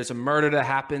where there's a murder that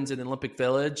happens in the Olympic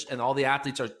Village and all the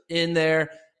athletes are in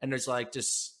there and there's like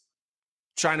just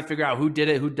trying to figure out who did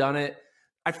it, who done it.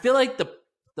 I feel like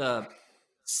the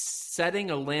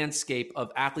setting a landscape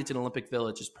of athletes in Olympic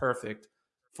Village is perfect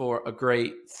for a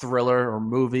great thriller or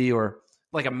movie, or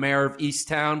like a Mayor of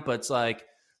Easttown, but it's like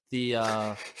the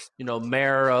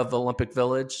mayor of Olympic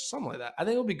Village, something like that. I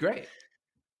think it would be great.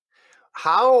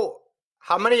 How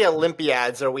many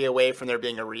Olympiads are we away from there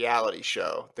being a reality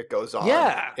show that goes on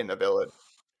in the village?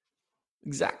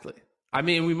 Exactly. I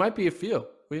mean, we might be a few.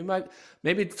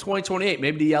 Maybe 2028,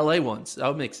 maybe the LA ones. That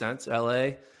would make sense.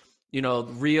 LA,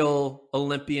 real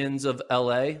Olympians of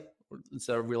LA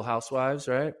instead of Real Housewives,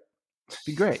 right?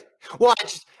 Be great. Well,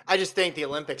 I just think the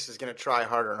Olympics is going to try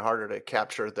harder and harder to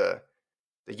capture the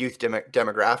youth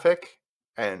demographic,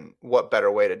 and what better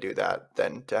way to do that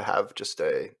than to have just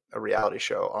a reality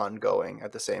show ongoing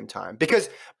at the same time? Because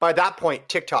by that point,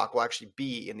 TikTok will actually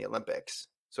be in the Olympics,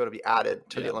 so it'll be added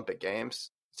to the Olympic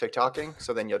Games, TikToking.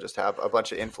 So then you'll just have a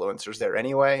bunch of influencers there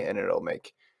anyway, and it'll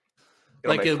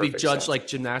be judged sense. Like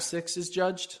gymnastics is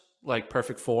judged, like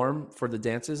perfect form for the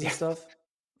dances and stuff.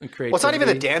 And well, it's not even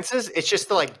the dances. It's just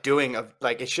the doing of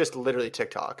it's just literally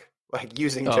TikTok, like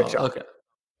using TikTok. Okay.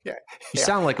 Yeah. You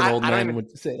sound like an old man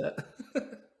would say that.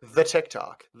 The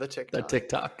TikTok.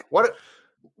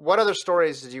 What other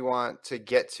stories did you want to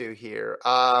get to here?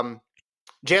 Jalen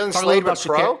Slade went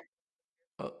pro.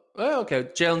 Okay,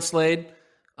 Jalen Slade.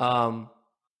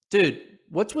 Dude,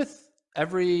 what's with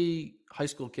every high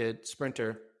school kid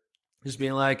sprinter who's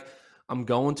being like, I'm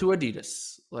going to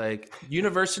Adidas? Like,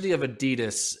 University of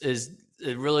Adidas is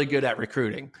really good at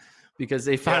recruiting because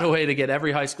they find a way to get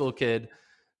every high school kid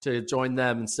to join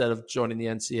them instead of joining the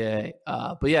NCAA.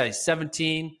 But yeah, he's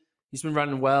 17. He's been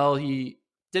running well. He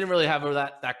didn't really have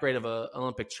that great of a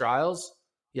Olympic trials.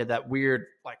 He had that weird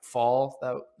fall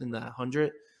in the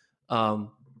 100. But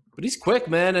he's quick,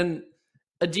 man. And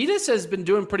Adidas has been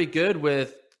doing pretty good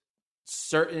with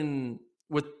signing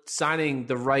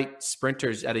the right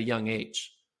sprinters at a young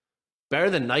age. Better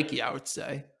than Nike, I would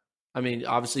say. I mean,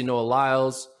 obviously Noah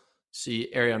Lyles, see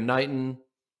Ariane Knighton.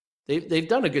 They've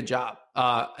done a good job.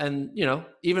 And,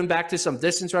 even back to some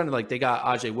distance running, like they got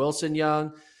Ajee Wilson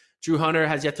young. Drew Hunter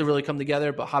has yet to really come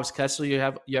together, but Hobbs Kessler you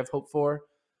have hope for.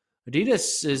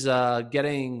 Adidas is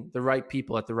getting the right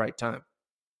people at the right time.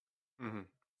 Mm-hmm.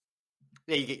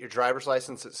 Yeah, you get your driver's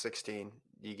license at 16.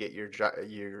 You get your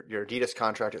Adidas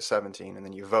contract at 17, and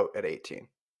then you vote at 18.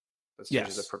 That's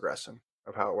usually the progression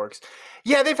of how it works.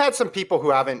 Yeah, they've had some people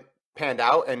who haven't panned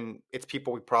out, and it's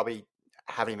people we probably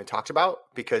haven't even talked about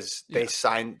because they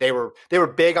signed. They were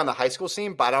big on the high school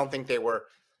scene, but I don't think they were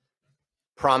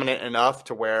prominent enough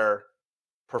to where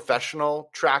professional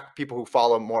track people who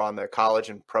follow more on the college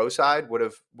and pro side would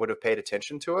have paid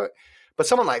attention to it. But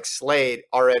someone like Slade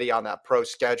already on that pro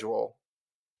schedule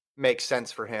makes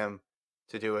sense for him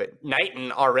to do it.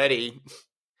 Knighton already.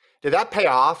 Did that pay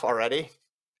off already?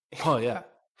 Oh, yeah.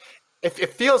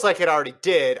 It feels like it already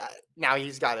did. Now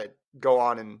he's got to go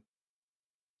on and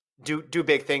do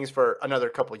big things for another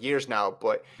couple of years now,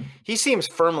 but he seems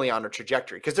firmly on a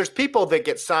trajectory because there's people that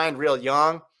get signed real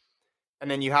young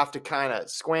and then you have to kind of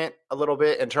squint a little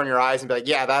bit and turn your eyes and be like,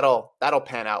 yeah, that'll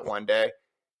pan out one day.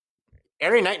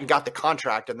 Aaron Knighton got the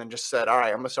contract and then just said, all right,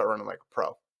 I'm going to start running like a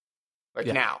pro.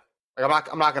 Now.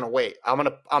 Like I'm not going to wait. I'm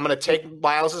going to take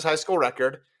Lyles' high school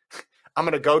record. I'm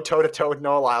going to go toe to toe with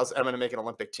Noah Lyles, and I'm going to make an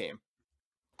Olympic team.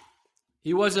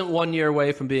 He wasn't 1 year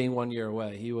away from being 1 year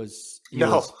away. He was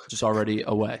just already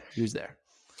away. He was there.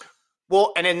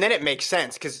 Well, and then it makes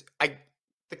sense because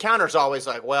the counter's always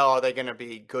like, well, are they going to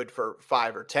be good for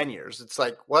 5 or 10 years? It's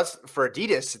like, well, for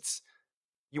Adidas, it's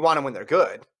you want him when they're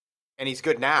good, and he's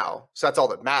good now, so that's all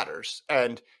that matters.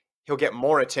 And he'll get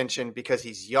more attention because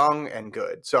he's young and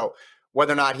good. So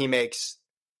whether or not he makes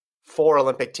 4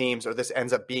 Olympic teams or this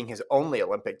ends up being his only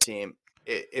Olympic team,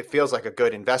 it feels like a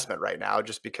good investment right now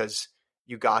just because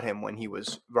you got him when he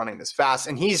was running this fast.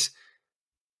 And he's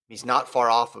not far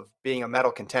off of being a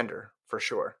medal contender for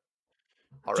sure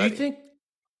already. Do you think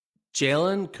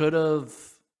Jalen could have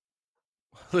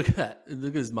 – look at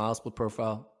his mile split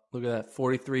profile. Look at that,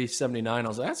 43.79. I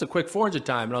was like, that's a quick 400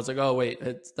 time. And I was like, oh, wait,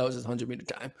 that was his 100-meter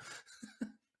time.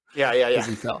 Yeah. Because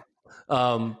he fell.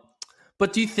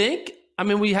 But do you think – I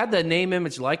mean, we had that name,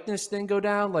 image, likeness thing go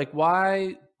down. Like,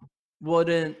 why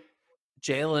wouldn't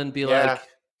Jalen be like,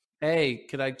 hey,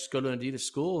 could I just go to an Adidas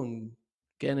school and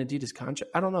get an Adidas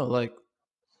contract? I don't know. Like,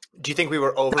 do you think we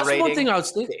were overrating that's one thing I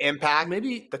was thinking, the impact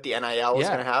maybe that the NIL is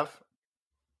going to have?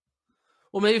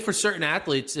 Well, maybe for certain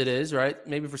athletes it is, right?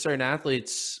 Maybe for certain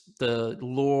athletes, the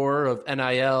lure of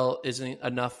NIL isn't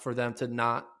enough for them to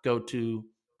not go to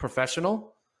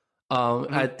professional.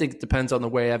 I think it depends on the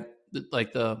way,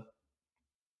 like the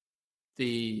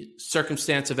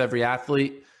circumstance of every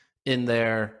athlete in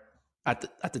there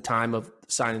at the time of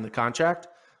signing the contract.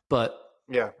 But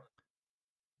yeah,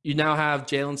 you now have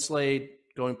Jalen Slade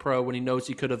going pro when he knows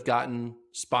he could have gotten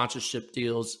sponsorship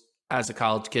deals as a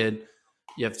college kid.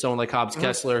 You have someone like Hobbs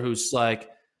Kessler who's like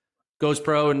goes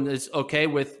pro and is okay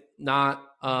with not,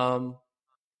 when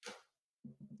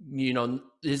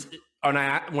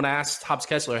I asked Hobbs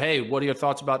Kessler, hey, what are your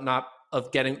thoughts about not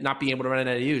being able to run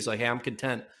an AAU? He's like, hey, I'm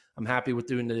content. I'm happy with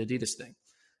doing the Adidas thing.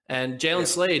 And Jalen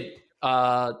Slade,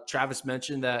 Travis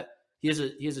mentioned that he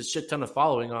has a shit ton of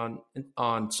following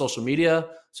on social media,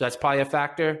 so that's probably a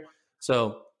factor.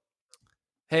 So,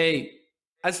 hey,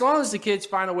 as long as the kids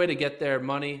find a way to get their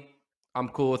money, I'm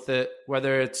cool with it.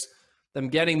 Whether it's them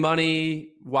getting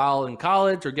money while in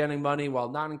college or getting money while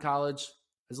not in college,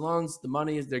 as long as the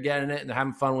money is they're getting it and they're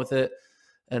having fun with it,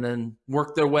 and then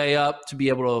work their way up to be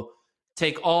able to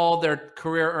take all their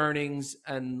career earnings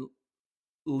and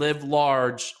live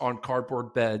large on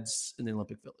cardboard beds in the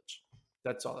Olympic Village.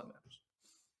 That's all that matters.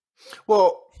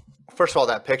 Well, first of all,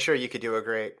 that picture, you could do a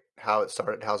great how it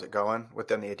started, how's it going, with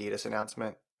then the Adidas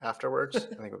announcement afterwards. I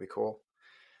think it would be cool.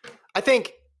 I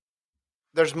think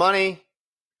there's money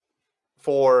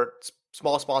for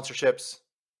small sponsorships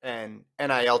and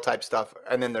NIL type stuff,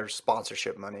 and then there's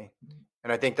sponsorship money.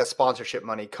 And I think that sponsorship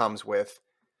money comes with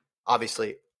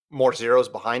obviously more zeros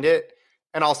behind it,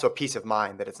 and also a peace of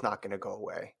mind that it's not going to go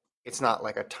away. It's not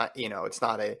like it's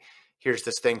not a, here's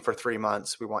this thing for 3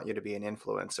 months, we want you to be an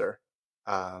influencer.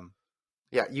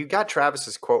 Yeah, you got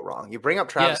Travis's quote wrong. You bring up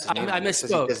Travis's name. I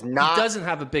misspoke. He doesn't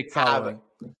have a big following.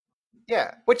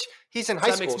 Which he's in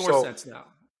high school. That makes more sense now.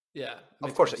 Yeah.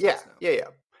 Of course. Yeah.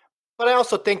 But I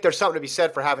also think there's something to be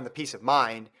said for having the peace of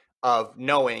mind of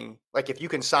knowing, like, if you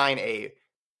can sign a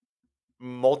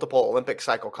multiple Olympic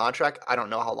cycle contract, I don't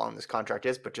know how long this contract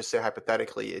is, but just say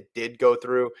hypothetically it did go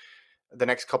through the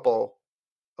next couple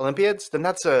Olympiads, then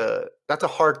that's a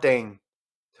hard thing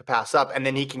to pass up. And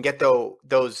then he can get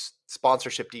those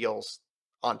sponsorship deals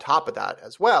on top of that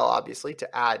as well, obviously, to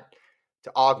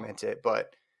augment it.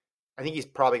 But I think he's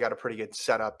probably got a pretty good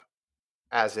setup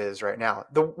as is right now.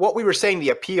 What we were saying the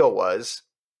appeal was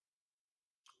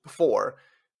before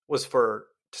was to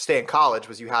stay in college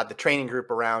was you had the training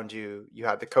group around you, you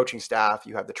had the coaching staff,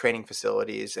 you had the training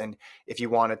facilities, and if you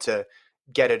wanted to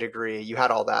get a degree, you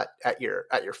had all that at your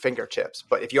fingertips.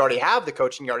 But if you already have the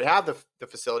coaching, you already have the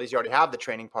facilities, you already have the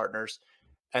training partners,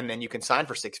 and then you can sign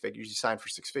for 6 figures, you sign for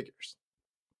 6 figures.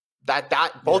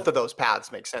 Both of those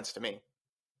paths make sense to me.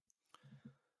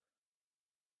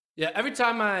 Yeah, every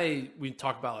time we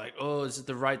talk about like, oh, is it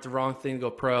the wrong thing to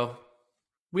go pro?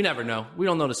 We never know. We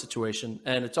don't know the situation,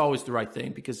 and it's always the right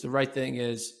thing because the right thing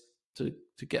is to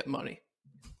get money.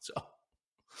 So,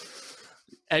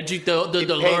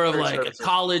 the lure of like a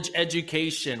college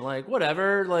education, like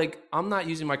whatever. Like I'm not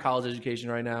using my college education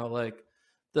right now. Like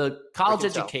the college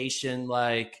education,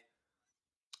 like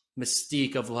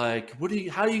mystique of like,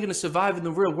 how are you going to survive in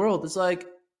the real world? It's like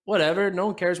whatever. No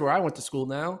one cares where I went to school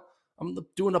now. I'm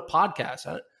doing a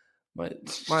podcast.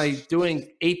 My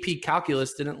doing AP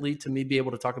calculus didn't lead to me be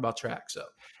able to talk about track. So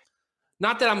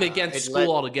Not that I'm against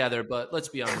school altogether, but let's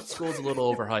be honest, school's a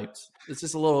little overhyped. It's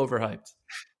just a little overhyped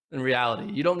in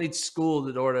reality. You don't need school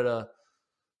in order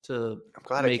to I'm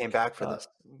glad I came back for this.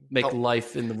 Make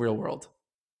life in the real world.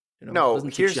 No, it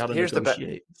doesn't teach you how to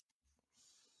negotiate.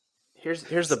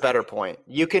 Here's the better point.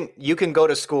 You can go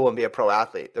to school and be a pro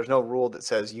athlete. There's no rule that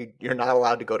says you're not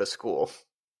allowed to go to school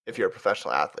if you're a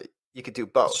professional athlete. You could do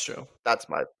both. That's true. That's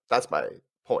my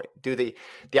point. Do the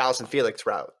Allison Felix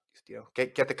route.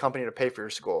 Get the company to pay for your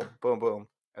school. Boom, boom,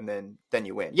 and then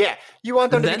you win. Yeah, you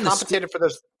want them to be compensated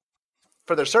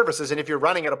for their services, and if you're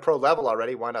running at a pro level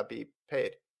already, why not be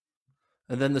paid?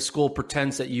 And then the school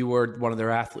pretends that you were one of their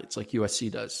athletes, like USC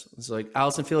does. It's like,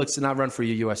 Allison Felix did not run for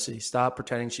you, USC. Stop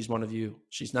pretending she's one of you.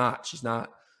 She's not.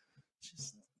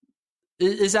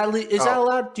 Is that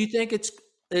allowed? Do you think is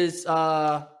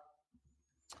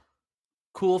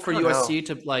cool for USC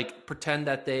to like pretend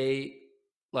that they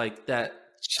like that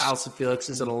Allison Felix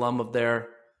is an alum of their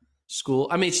school?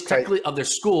 I mean, she's technically of their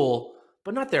school,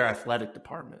 but not their athletic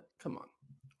department. Come on.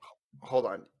 Hold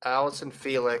on. Allison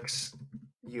Felix,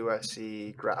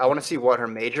 USC. I want to see what her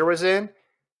major was in.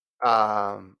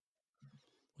 Was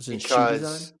it in shoe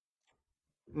design?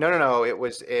 No. It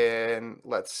was in,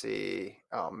 let's see.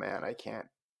 Oh man, I can't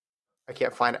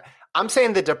find it. I'm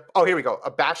saying here we go.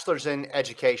 A bachelor's in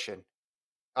education.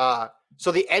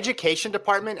 So the education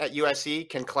department at USC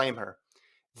can claim her.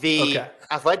 The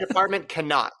athletic department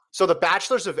cannot. So the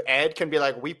bachelor's of ed can be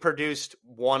like, we produced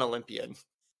one Olympian.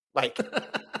 Like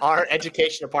our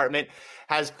education department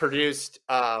has produced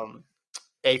a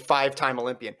 5-time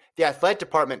Olympian. The athletic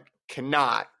department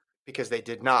cannot because they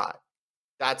did not.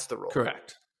 That's the rule.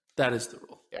 Correct. That is the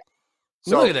rule. Yeah.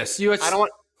 So look at this. I don't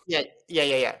want. Yeah.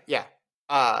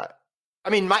 I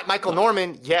mean, Michael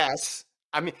Norman. Yes.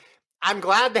 I mean, I'm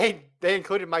glad they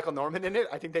included Michael Norman in it.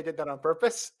 I think they did that on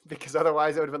purpose because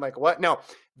otherwise it would have been like, what? No,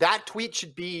 that tweet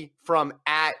should be from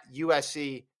at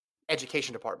USC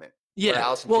education department. Yeah. Where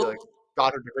Allison Felix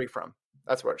got her degree from.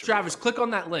 That's where it should Travis, be. click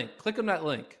on that link. Click on that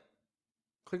link.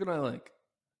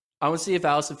 I want to see if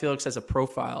Allison Felix has a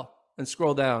profile and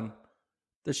scroll down.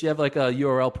 Does she have like a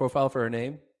URL profile for her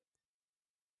name?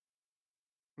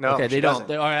 No. Okay, they don't.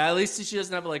 All right, at least she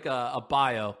doesn't have like a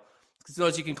bio.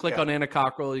 Because you can click on Anna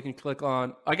Cockrell. You can click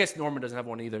on. I guess Norman doesn't have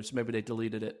one either, so maybe they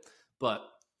deleted it. But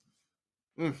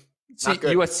see,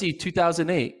 USC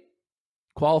 2008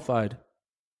 qualified.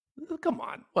 Come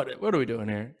on, what are we doing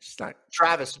here? It's not,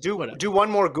 Travis, do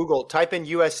one more Google. Type in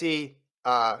USC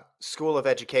School of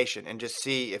Education and just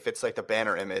see if it's like the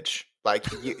banner image, like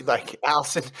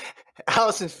Allison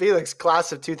Felix,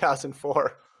 class of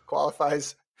 2004,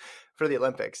 qualifies for the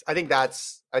Olympics. I think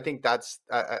that's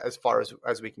as far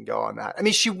as we can go on that. I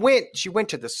mean, she went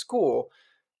to the school,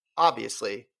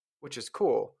 obviously, which is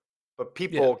cool, but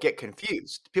people get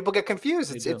confused.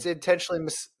 It's intentionally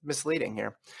misleading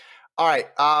here. All right,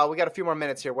 we got a few more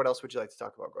minutes here. What else would you like to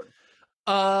talk about, Gordon?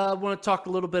 I want to talk a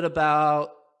little bit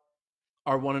about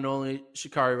our one and only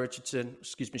Sha'Carri Richardson.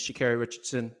 She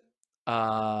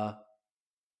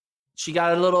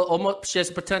got she has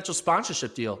a potential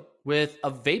sponsorship deal with a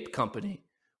vape company,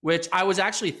 which I was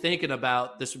actually thinking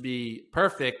about. This would be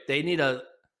perfect. They need to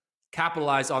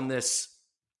capitalize on this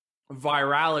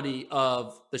virality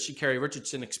of the Sha'Carri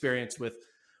Richardson experience with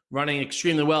running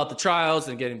extremely well at the trials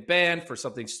and getting banned for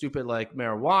something stupid like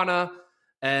marijuana.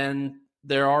 And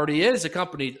there already is a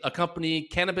company,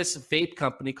 cannabis vape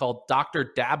company called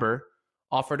Dr. Dabber,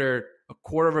 offered her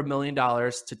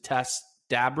 $250,000 to test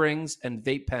dab rings and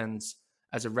vape pens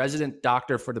as a resident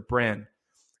doctor for the brand.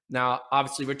 Now,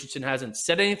 obviously, Richardson hasn't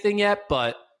said anything yet,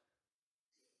 but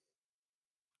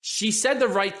she said the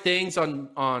right things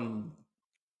on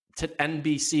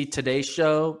NBC Today's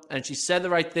show, and she said the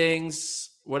right things,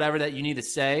 whatever that you need to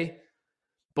say.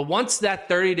 But once that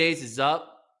 30 days is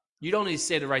up, you don't need to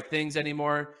say the right things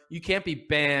anymore. You can't be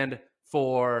banned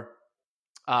for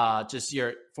for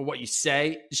what you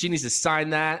say. She needs to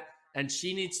sign that, and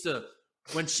she needs to,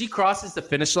 when she crosses the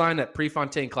finish line at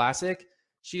Prefontaine Classic,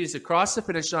 she needs to cross the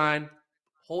finish line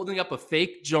holding up a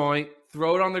fake joint,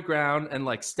 throw it on the ground, and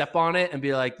like step on it and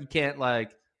be like, you can't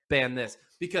like ban this,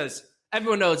 because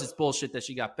everyone knows it's bullshit that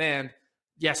she got banned.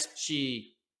 Yes,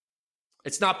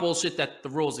 it's not bullshit that the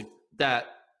rules that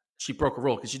she broke a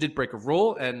rule, because she did break a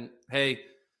rule, and hey,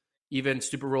 even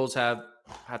stupid rules have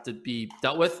to be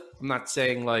dealt with. I'm not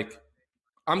saying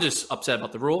I'm just upset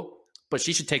about the rule, but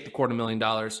she should take the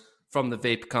 $250,000 from the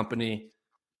vape company.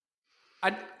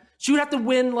 She would have to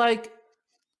win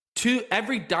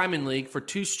every Diamond League for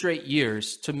 2 straight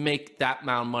years to make that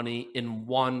amount of money in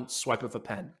one swipe of a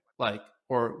pen,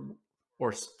 or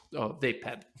vape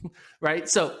pen, right?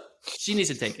 So she needs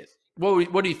to take it.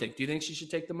 What do you think? Do you think she should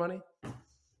take the money?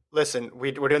 Listen,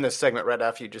 we're doing this segment right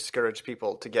after you discourage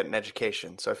people to get an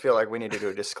education. So I feel like we need to do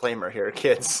a disclaimer here,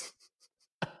 kids.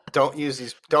 Don't use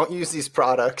these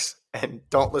products, and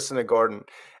don't listen to Gordon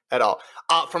at all.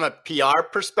 From a PR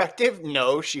perspective,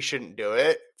 no, she shouldn't do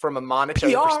it. From a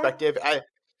monetary PR? perspective,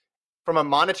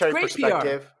 Great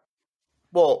PR.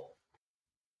 well,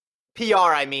 PR,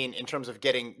 I mean, in terms of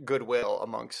getting goodwill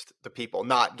amongst the people,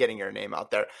 not getting your name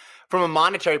out there. From a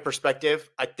monetary perspective,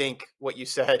 I think what you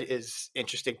said is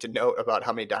interesting to note about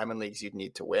how many Diamond Leagues you'd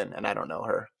need to win. And I don't know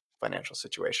her financial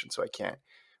situation, so I can't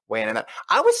weigh in on that.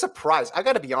 I was surprised. I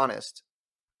got to be honest.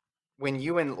 When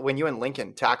you and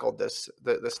Lincoln tackled this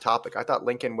topic, I thought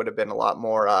Lincoln would have been a lot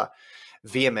more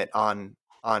vehement on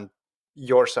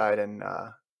your side and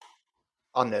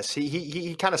on this.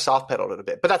 He kind of soft pedaled it a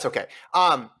bit, but that's okay.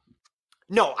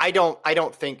 No, I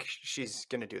don't think she's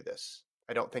going to do this.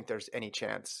 I don't think there's any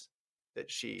chance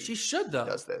that she should, though.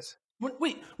 Does this.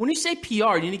 When you say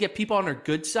PR, you need to get people on her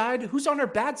good side. Who's on her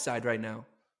bad side right now?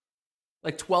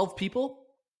 Like 12 people?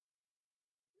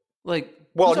 Like,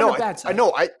 well, no, bad side?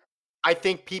 I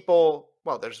think people,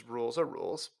 well, there's rules are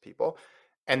rules, people.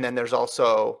 And then there's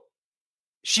also,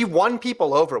 she won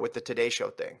people over with the Today Show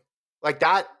thing. Like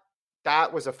that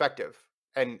was effective.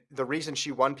 And the reason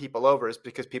she won people over is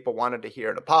because people wanted to hear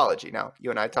an apology. Now,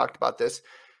 you and I talked about this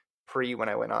when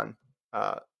I went on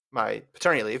my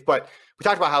paternity leave, but we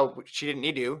talked about how she didn't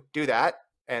need to do that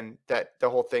and that the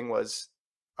whole thing was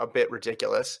a bit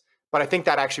ridiculous. But I think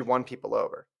that actually won people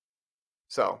over.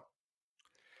 So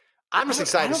I'm just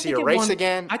excited to see her race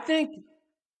again. I think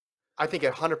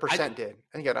it 100% did.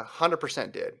 I think it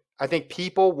 100% did. I think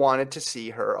people wanted to see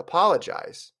her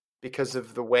apologize because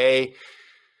of the way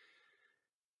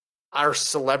our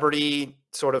celebrity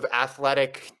sort of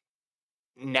athletic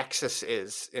nexus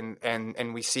is, and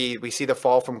we see the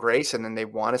fall from grace, and then they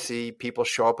want to see people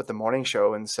show up at the morning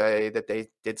show and say that they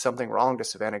did something wrong to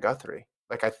Savannah Guthrie.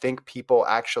 Like, I think people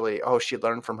actually, she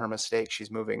learned from her mistake, she's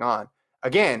moving on.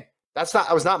 Again, that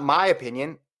was not my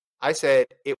opinion. I said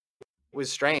it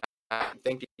was strange. I don't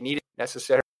think you needed to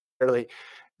necessarily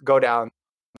go down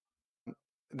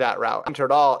that route. I'm sure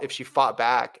at all if she fought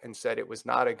back and said it was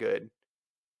not a good.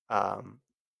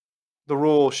 The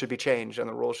rule should be changed, and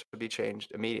the rule should be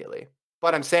changed immediately.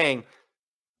 But I'm saying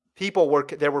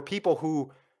there were people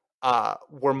who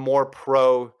were more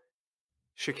pro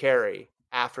Sha'Carri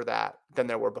after that than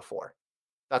there were before.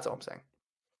 That's all I'm saying.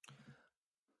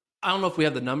 I don't know if we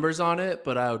have the numbers on it,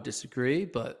 but I would disagree.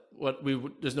 But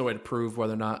there's no way to prove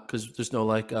whether or not, because there's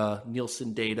no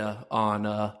Nielsen data on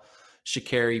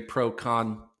Sha'Carri pro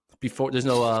con before. There's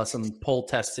no some poll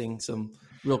testing, some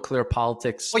real clear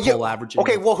politics poll averaging.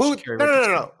 Okay, well, who?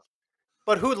 No.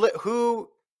 But who?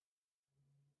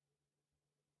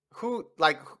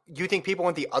 Like, you think people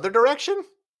went the other direction?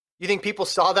 You think people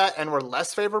saw that and were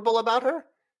less favorable about her?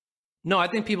 No, I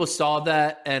think people saw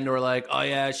that and were like, "Oh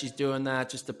yeah, she's doing that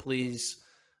just to please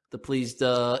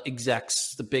the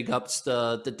execs, the big ups,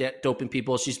 the doping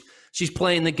people. She's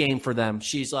playing the game for them.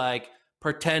 She's like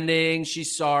pretending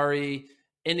she's sorry.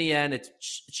 In the end,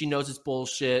 she knows it's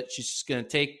bullshit. She's gonna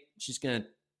take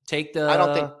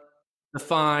the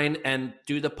fine and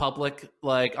do the public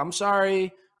like, I'm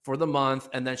sorry for the month,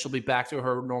 and then she'll be back to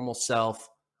her normal self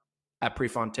at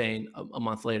Prefontaine a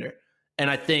month later. And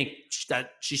I think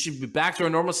that she should be back to her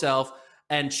normal self,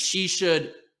 and she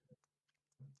should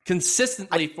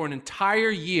consistently for an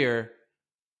entire year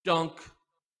dunk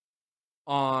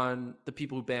on the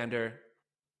people who banned her.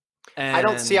 And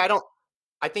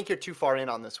I think you're too far in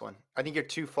on this one. I think you're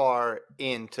too far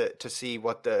in to see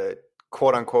what the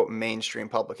quote unquote mainstream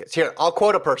public is. Here, I'll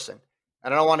quote a person,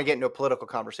 and I don't want to get into a political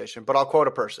conversation, but I'll quote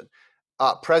a person.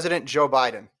 President Joe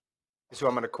Biden is who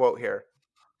I'm going to quote here.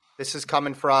 This is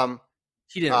coming from.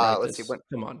 He didn't write this.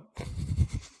 Come on.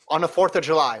 On the 4th of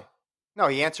July. No,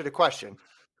 he answered a question.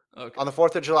 Okay. On the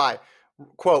 4th of July,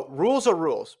 quote, rules are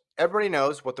rules. Everybody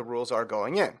knows what the rules are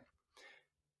going in.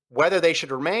 Whether they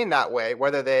should remain that way,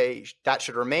 that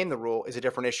should remain the rule is a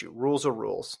different issue. Rules are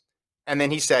rules. And then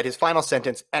he said his final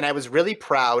sentence, and I was really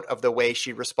proud of the way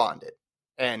she responded.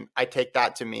 And I take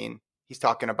that to mean he's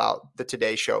talking about the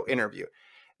Today Show interview.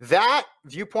 That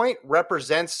viewpoint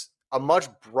represents a much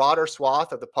broader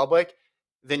swath of the public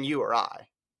than you or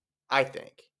I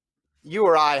think. You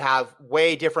or I have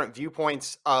way different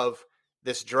viewpoints of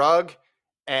this drug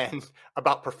and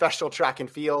about professional track and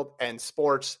field and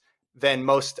sports than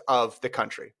most of the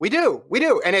country. We do.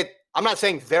 And I'm not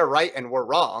saying they're right and we're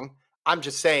wrong. I'm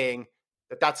just saying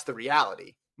that that's the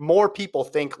reality. More people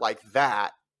think like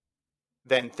that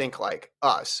than think like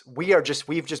us. We've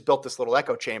just built this little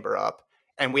echo chamber up,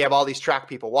 and we have all these track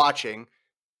people watching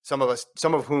some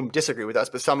of whom disagree with us,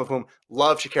 but some of whom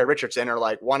love Sha'Carri Richards and are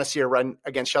like, want to see her run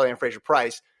against Shelly-Ann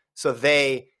Fraser-Pryce. So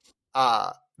they're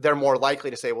more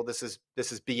likely to say, well, this is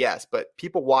BS. But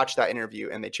people watch that interview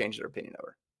and they change their opinion of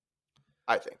her,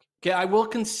 I think. Okay, I will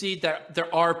concede that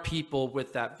there are people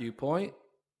with that viewpoint.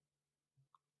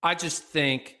 I just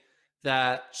think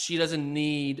that she doesn't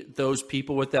need those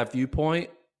people with that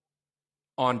viewpoint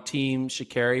on Team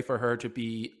Sha'Carri for her to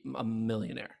be a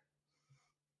millionaire.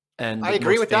 And I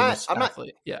agree with that. I'm not.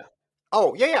 Yeah.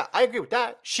 Oh yeah. I agree with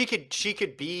that. She could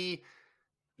be.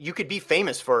 You could be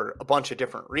famous for a bunch of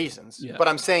different reasons. Yeah. But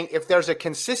I'm saying if they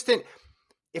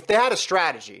had a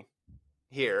strategy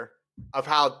here of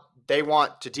how they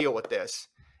want to deal with this,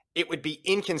 it would be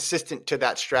inconsistent to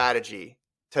that strategy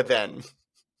to then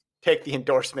take the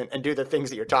endorsement and do the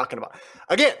things that you're talking about.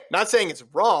 Again, not saying it's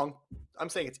wrong. I'm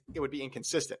saying it would be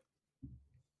inconsistent.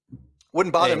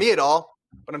 Wouldn't bother me at all,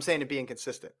 but I'm saying it'd be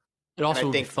inconsistent. It also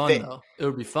would be fun, though. It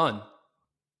would be fun.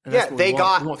 And yeah, we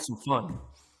want some fun.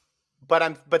 But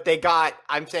I'm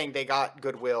saying they got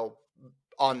goodwill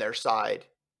on their side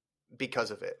because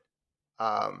of it.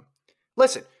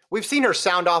 Listen, we've seen her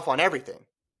sound off on everything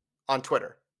on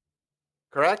Twitter.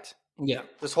 Correct? Yeah.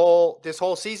 This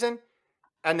whole season.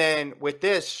 And then with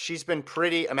this, she's been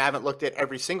pretty, I haven't looked at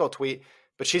every single tweet,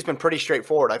 but she's been pretty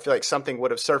straightforward. I feel like something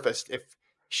would have surfaced if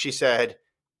she said,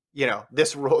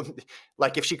 this rule,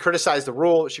 like if she criticized the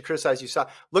rule, she criticized USADA.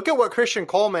 Look at what Christian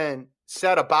Coleman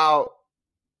said about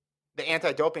the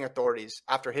anti-doping authorities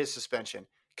after his suspension.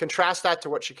 Contrast that to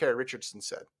what Sha'Carri Richardson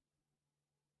said.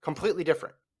 Completely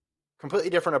different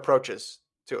approaches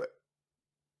to it.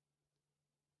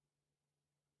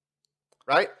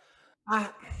 Right?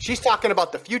 She's talking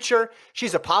about the future.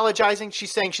 She's apologizing.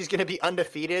 She's saying she's going to be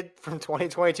undefeated from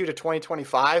 2022 to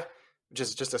 2025, which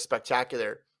is just a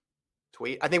spectacular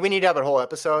tweet. I think we need to have a whole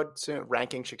episode soon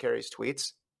ranking Sha'Carri's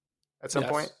tweets at some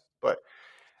point. But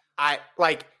I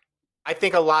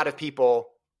think a lot of people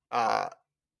are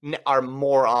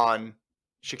more on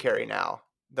Sha'Carri now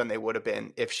than they would have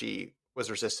been if she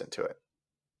was resistant to it.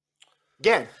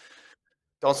 Again,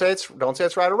 don't say it's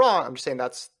right or wrong. I'm just saying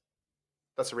that's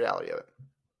the reality of it.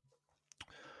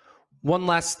 One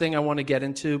last thing I want to get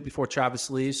into before Travis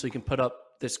leaves so you can put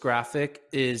up this graphic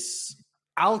is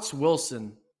Alex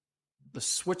Wilson, the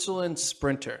Switzerland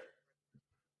sprinter,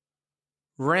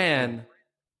 ran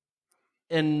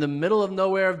in the middle of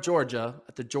nowhere of Georgia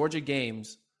at the Georgia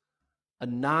Games a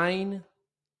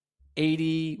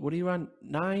 980. What do you run?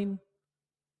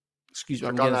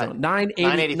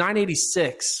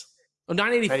 986. Oh,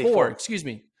 984. Excuse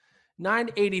me.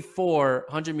 984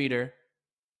 100 meter,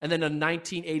 and then a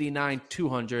 1989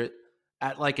 200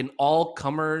 at like an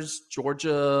all-comers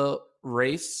Georgia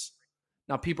race.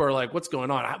 Now people are like, what's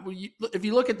going on? If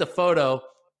you look at the photo,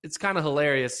 it's kind of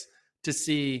hilarious to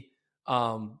see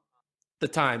the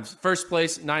times. First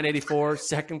place, 984.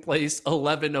 Second place,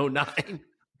 1109.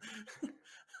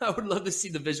 I would love to see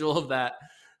the visual of that.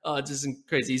 Just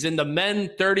crazy. He's in the men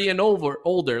 30 and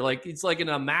older. Like it's like in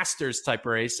a Masters type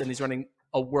race, and he's running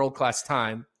a world-class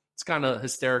time. It's kind of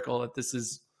hysterical that this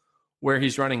is where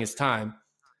he's running his time.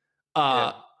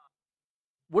 What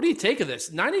do you take of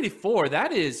this? 984,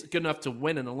 that is good enough to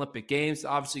win an Olympic Games.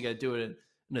 Obviously, you got to do it in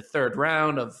the third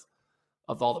round of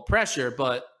all the pressure,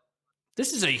 but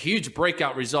this is a huge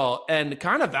breakout result and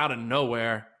kind of out of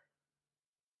nowhere.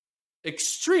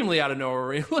 Extremely out of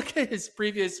nowhere. Look at his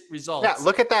previous results. Yeah,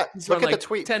 look at that. Look at the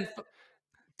tweet. 10-5,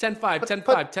 10-5,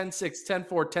 10-6, 10-4,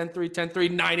 10-3,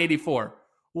 10-3, 984.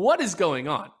 What is going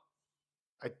on?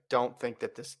 I don't think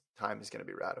that this time is going to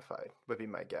be ratified, would be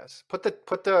my guess. Put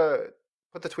the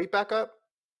tweet back up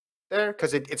there,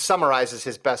 because it summarizes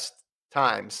his best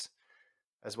times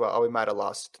as well. Oh, we might have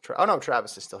lost. Oh no,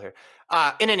 Travis is still here.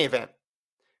 In any event,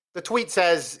 the tweet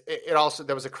says it also,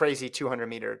 there was a crazy 200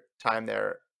 meter time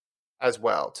there as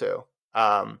well too.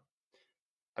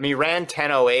 He ran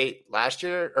 10:08 last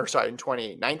year, in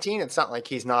 2019. It's not like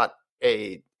he's not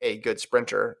a good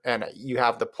sprinter, and you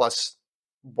have the plus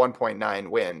 1.9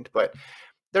 wind. But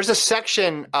there's a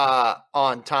section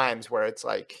on times where it's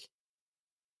like,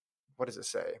 what does it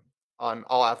say? On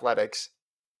All Athletics,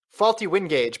 faulty wind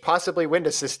gauge, possibly wind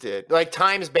assisted. Like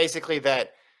times basically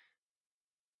that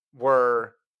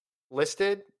were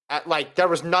listed at, like, there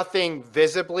was nothing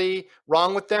visibly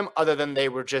wrong with them other than they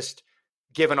were just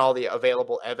given all the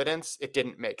available evidence. It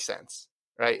didn't make sense,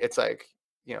 right? It's like,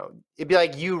 it'd be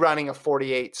like you running a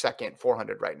 48-second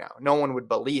 400 right now. No one would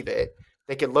believe it.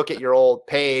 They could look at your old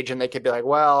page and they could be like,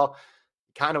 well,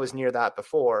 it kind of was near that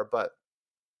before. But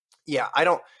yeah, I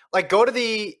don't like go to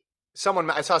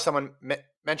I saw someone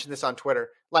mention this on Twitter.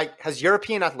 Like, has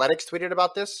European Athletics tweeted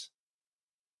about this?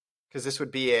 because this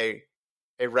would be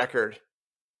a record.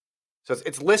 So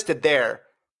it's listed there,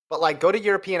 but like go to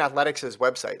European Athletics'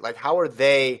 website. Like how are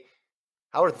they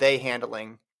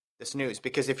handling this news?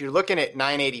 Because if you're looking at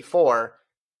 984,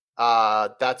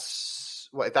 that's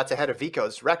ahead of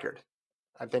Vico's record.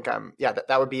 I think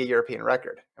that would be a European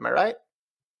record. Am I right?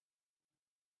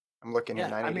 I'm looking here,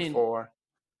 984. I mean,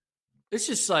 it's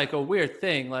just like a weird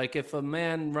thing. Like if a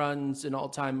man runs an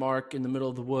all-time mark in the middle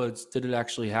of the woods, did it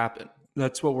actually happen?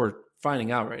 That's what we're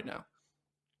finding out right now.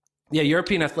 Yeah,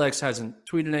 European Athletics hasn't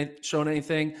shown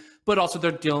anything, but also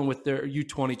they're dealing with their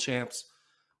U20 champs.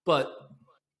 But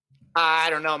I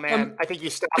don't know, man. I think you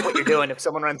stop what you're doing if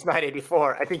someone runs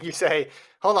 984. I think you say,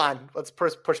 "Hold on, let's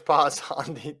push pause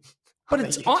on the." But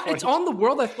it's on the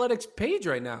World Athletics page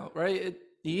right now, right?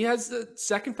 He has the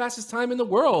second fastest time in the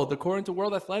world according to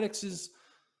World Athletics'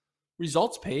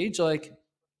 results page. Like,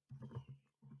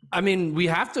 I mean, we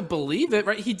have to believe it,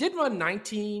 right? He did run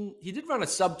a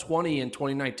sub 20 in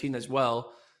 2019 as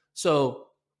well. So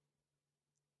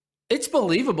it's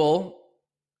believable,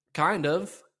 kind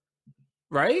of,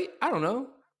 right? I don't know.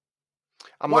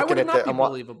 Why would it not be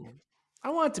believable? I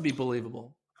want it to be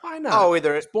believable. Why not? Oh,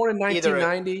 He's born in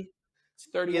 1990. He's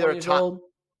 31 years old.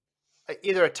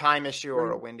 Either a time issue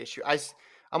or a wind issue.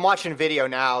 I'm watching video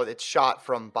now that's shot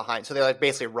from behind. So they like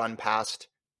basically run past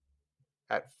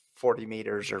at 40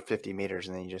 meters or 50 meters,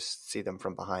 and then you just see them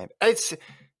from behind. It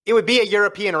would be a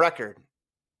European record.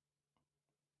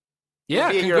 Yeah,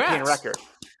 a European record.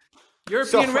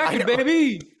 European record,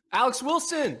 baby. Alex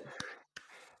Wilson.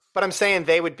 But I'm saying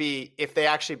they would be, if they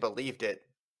actually believed it,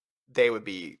 they would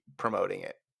be promoting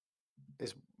it.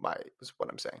 Is what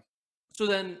I'm saying. So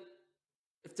then,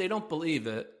 if they don't believe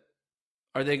it,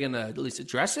 are they going to at least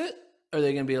address it? Are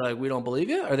they going to be like, we don't believe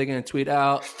you? Are they going to tweet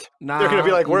out, nah, they're going to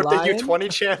be like, we're at the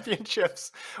U20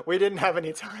 championships. We didn't have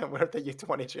any time. We're at the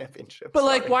U20 championships. But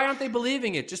like, why aren't they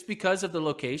believing it? Just because of the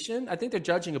location? I think they're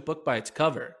judging a book by its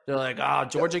cover. They're like,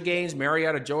 Georgia games,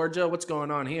 Marietta, Georgia. What's going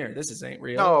on here? This ain't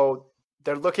real. No,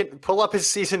 they're pull up his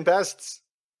season bests.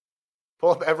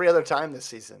 Pull up every other time this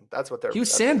season. That's what they're. He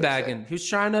was sandbagging. He was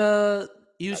trying to.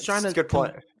 Good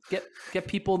point. Get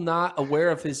people not aware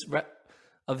of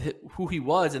who he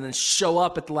was, and then show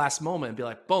up at the last moment and be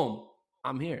like, "Boom,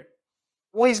 I'm here."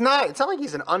 Well, he's not. It's not like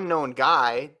he's an unknown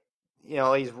guy. You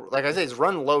know, he's like I said, he's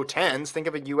run low tens. Think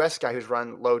of a U.S. guy who's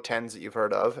run low tens that you've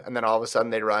heard of, and then all of a sudden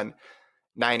they run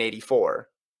 984.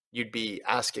 You'd be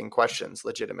asking questions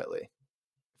legitimately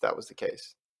if that was the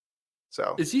case.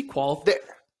 So is he qualified?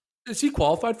 Is he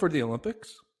qualified for the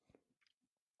Olympics?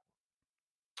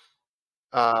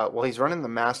 Well, he's running the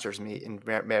Masters meet in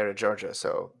Marietta, Georgia,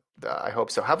 so I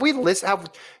hope so. Do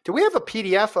we have a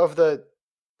PDF of the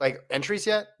entries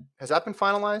yet? Has that been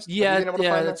finalized? Yeah,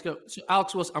 let's go. So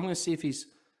Alex Wilson, I'm going to see if he's.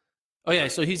 Oh yeah,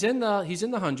 so he's in the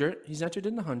 100. He's entered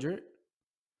in the 100.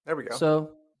 There we go.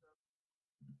 So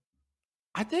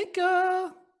I think I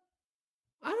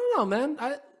don't know, man.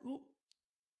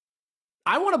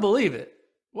 I want to believe it.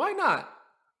 Why not?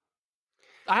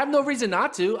 I have no reason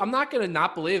not to. I'm not going to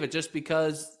not believe it just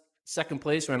because second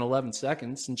place ran 11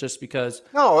 seconds and just because.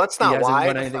 No, that's not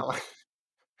why. That's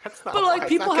not but like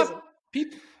people have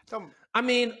people. I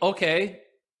mean, okay.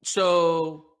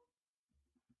 So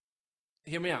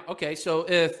hear me out. Okay, so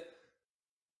if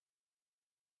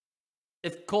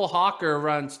Cole Hawker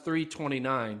runs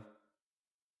 3:29,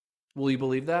 will you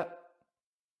believe that?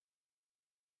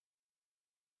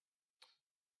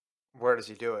 Where does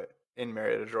he do it? In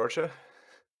Marietta, Georgia?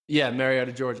 Yeah,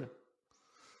 Marietta, Georgia.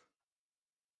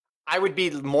 I would be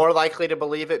more likely to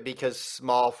believe it because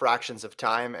small fractions of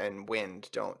time and wind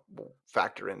don't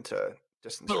factor into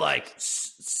distance. But like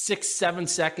 6-7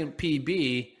 second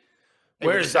PB,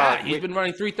 where's that? He's been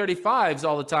running 335s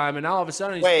all the time, and now all of a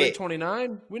sudden he's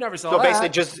 329. We never saw that. So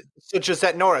basically,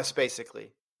 Josette Norris,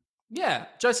 basically. Yeah,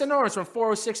 Josette Norris from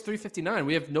 406, 359.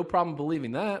 We have no problem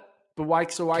believing that. But why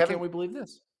can't we believe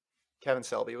this? Kevin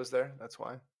Selby was there. That's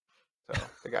why. So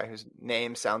the guy whose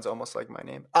name sounds almost like my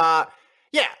name.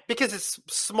 Yeah, because it's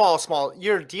small.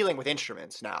 You're dealing with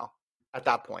instruments now at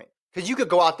that point. Because you could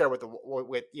go out there with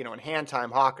in hand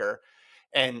time Hawker,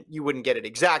 and you wouldn't get it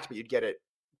exact, but you'd get it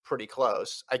pretty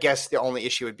close. I guess the only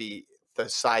issue would be the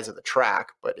size of the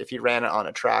track. But if you ran it on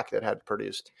a track that had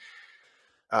produced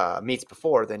meets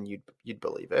before, then you'd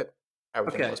believe it. I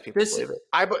would think most people believe it.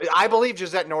 I believe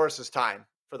Josette Norris's time,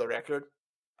 for the record.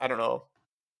 I don't know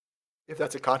if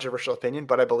that's a controversial opinion,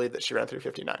 but I believe that she ran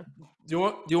 3:59. Do you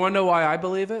want to know why I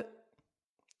believe it?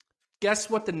 Guess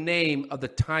what the name of the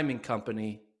timing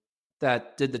company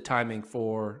that did the timing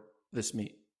for this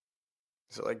meet?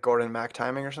 Is it like Gordon Mack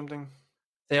Timing or something?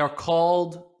 They are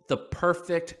called the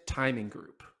Perfect Timing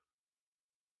Group.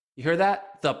 You hear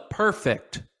that? The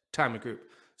perfect timing group.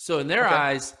 So in their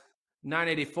eyes,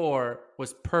 984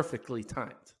 was perfectly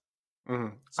timed.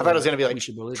 Mm-hmm. So I thought it was going to be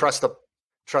like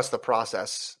trust the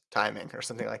process timing or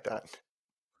something like that.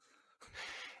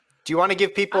 Do you want to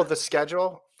give people the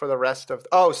schedule for the rest of?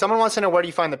 Oh, someone wants to know where do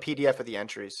you find the PDF of the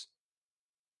entries?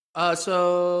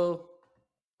 So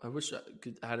I wish I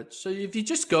could add it. So if you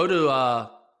just go to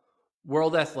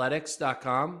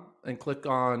worldathletics.com and click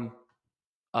on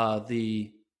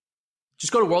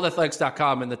just go to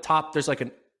worldathletics.com, and the top there's like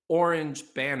an orange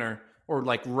banner or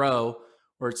like row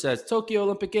where it says Tokyo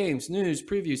Olympic Games news,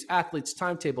 previews, athletes,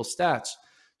 timetable, stats.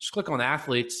 Just click on the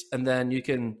athletes, and then you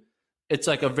can. It's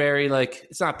like a very like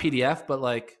it's not PDF, but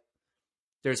like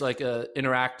there's like a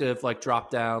interactive like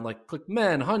drop down, like click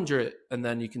men 100, and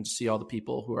then you can see all the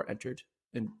people who are entered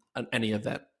in any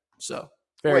event. So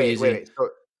very easy. Wait.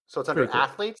 So it's under cool.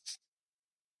 athletes?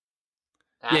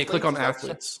 Yeah, click on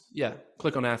athletes. Yeah,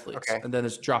 click on athletes, okay. And then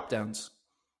there's drop downs,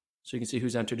 so you can see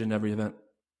who's entered in every event.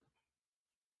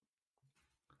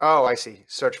 Oh, I see.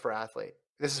 Search for athlete.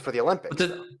 This is for the Olympics.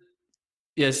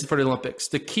 Yeah, this is for the Olympics.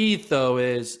 The key, though,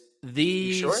 is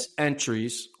these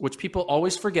entries, which people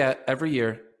always forget every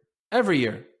year,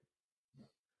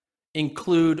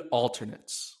 include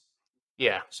alternates.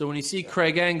 Yeah. So when you see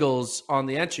Craig Engels on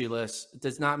the entry list, it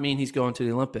does not mean he's going to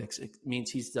the Olympics. It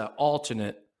means he's the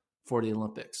alternate for the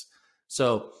Olympics.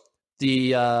 So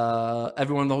the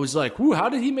everyone always like, "Ooh, how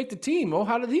did he make the team? Oh,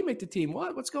 how did he make the team?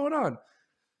 What's going on?"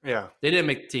 Yeah. They didn't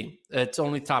make the team. It's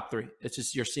only top 3. It's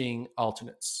just you're seeing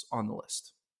alternates on the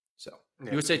list. So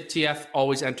USA TF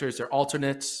always enters their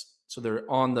alternates, so they're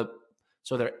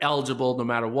eligible no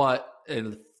matter what.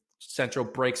 And if Central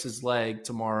breaks his leg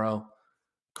tomorrow,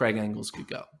 Craig Engels could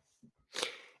go.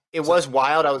 It was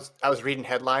wild. I was reading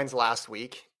headlines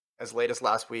as late as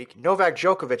last week. Novak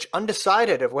Djokovic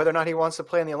undecided of whether or not he wants to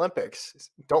play in the Olympics.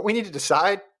 Don't we need to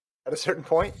decide at a certain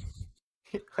point?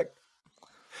 Like,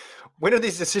 when are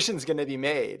these decisions going to be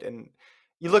made? And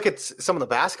you look at some of the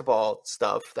basketball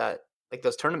stuff that, like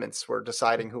those tournaments were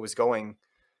deciding who was going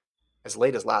as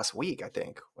late as last week, I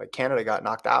think. Like Canada got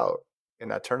knocked out in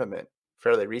that tournament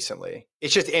fairly recently.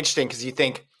 It's just interesting because you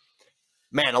think,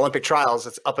 man, Olympic trials,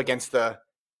 it's up against the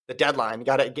deadline. You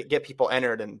got to get people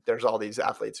entered, and there's all these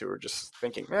athletes who are just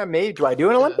thinking, maybe do I do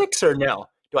an Olympics or no?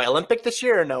 Do I Olympic this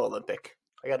year or no Olympic?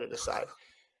 I got to decide.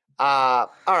 All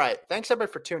right. Thanks,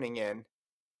 everybody, for tuning in.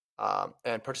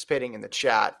 And participating in the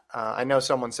chat. I know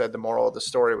someone said the moral of the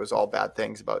story was all bad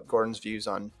things about Gordon's views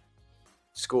on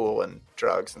school and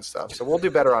drugs and stuff. So we'll do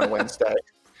better on Wednesday.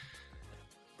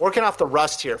 Working off the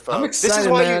rust here, folks. I'm excited, this is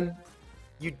why man.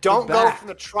 you don't go from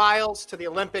the trials to the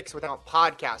Olympics without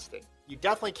podcasting. You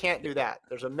definitely can't do that.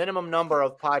 There's a minimum number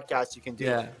of podcasts you can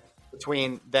do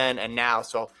between then and now.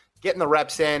 So getting the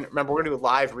reps in. Remember, we're going to do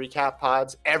live recap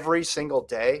pods every single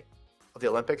day of the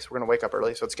Olympics. We're going to wake up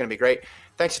early, so it's going to be great.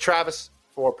 Thanks to Travis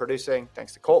for producing.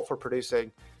 Thanks to Colt for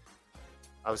producing.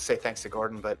 I would say thanks to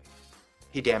Gordon, but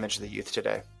he damaged the youth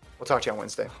today. We'll talk to you on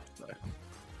Wednesday. Bye.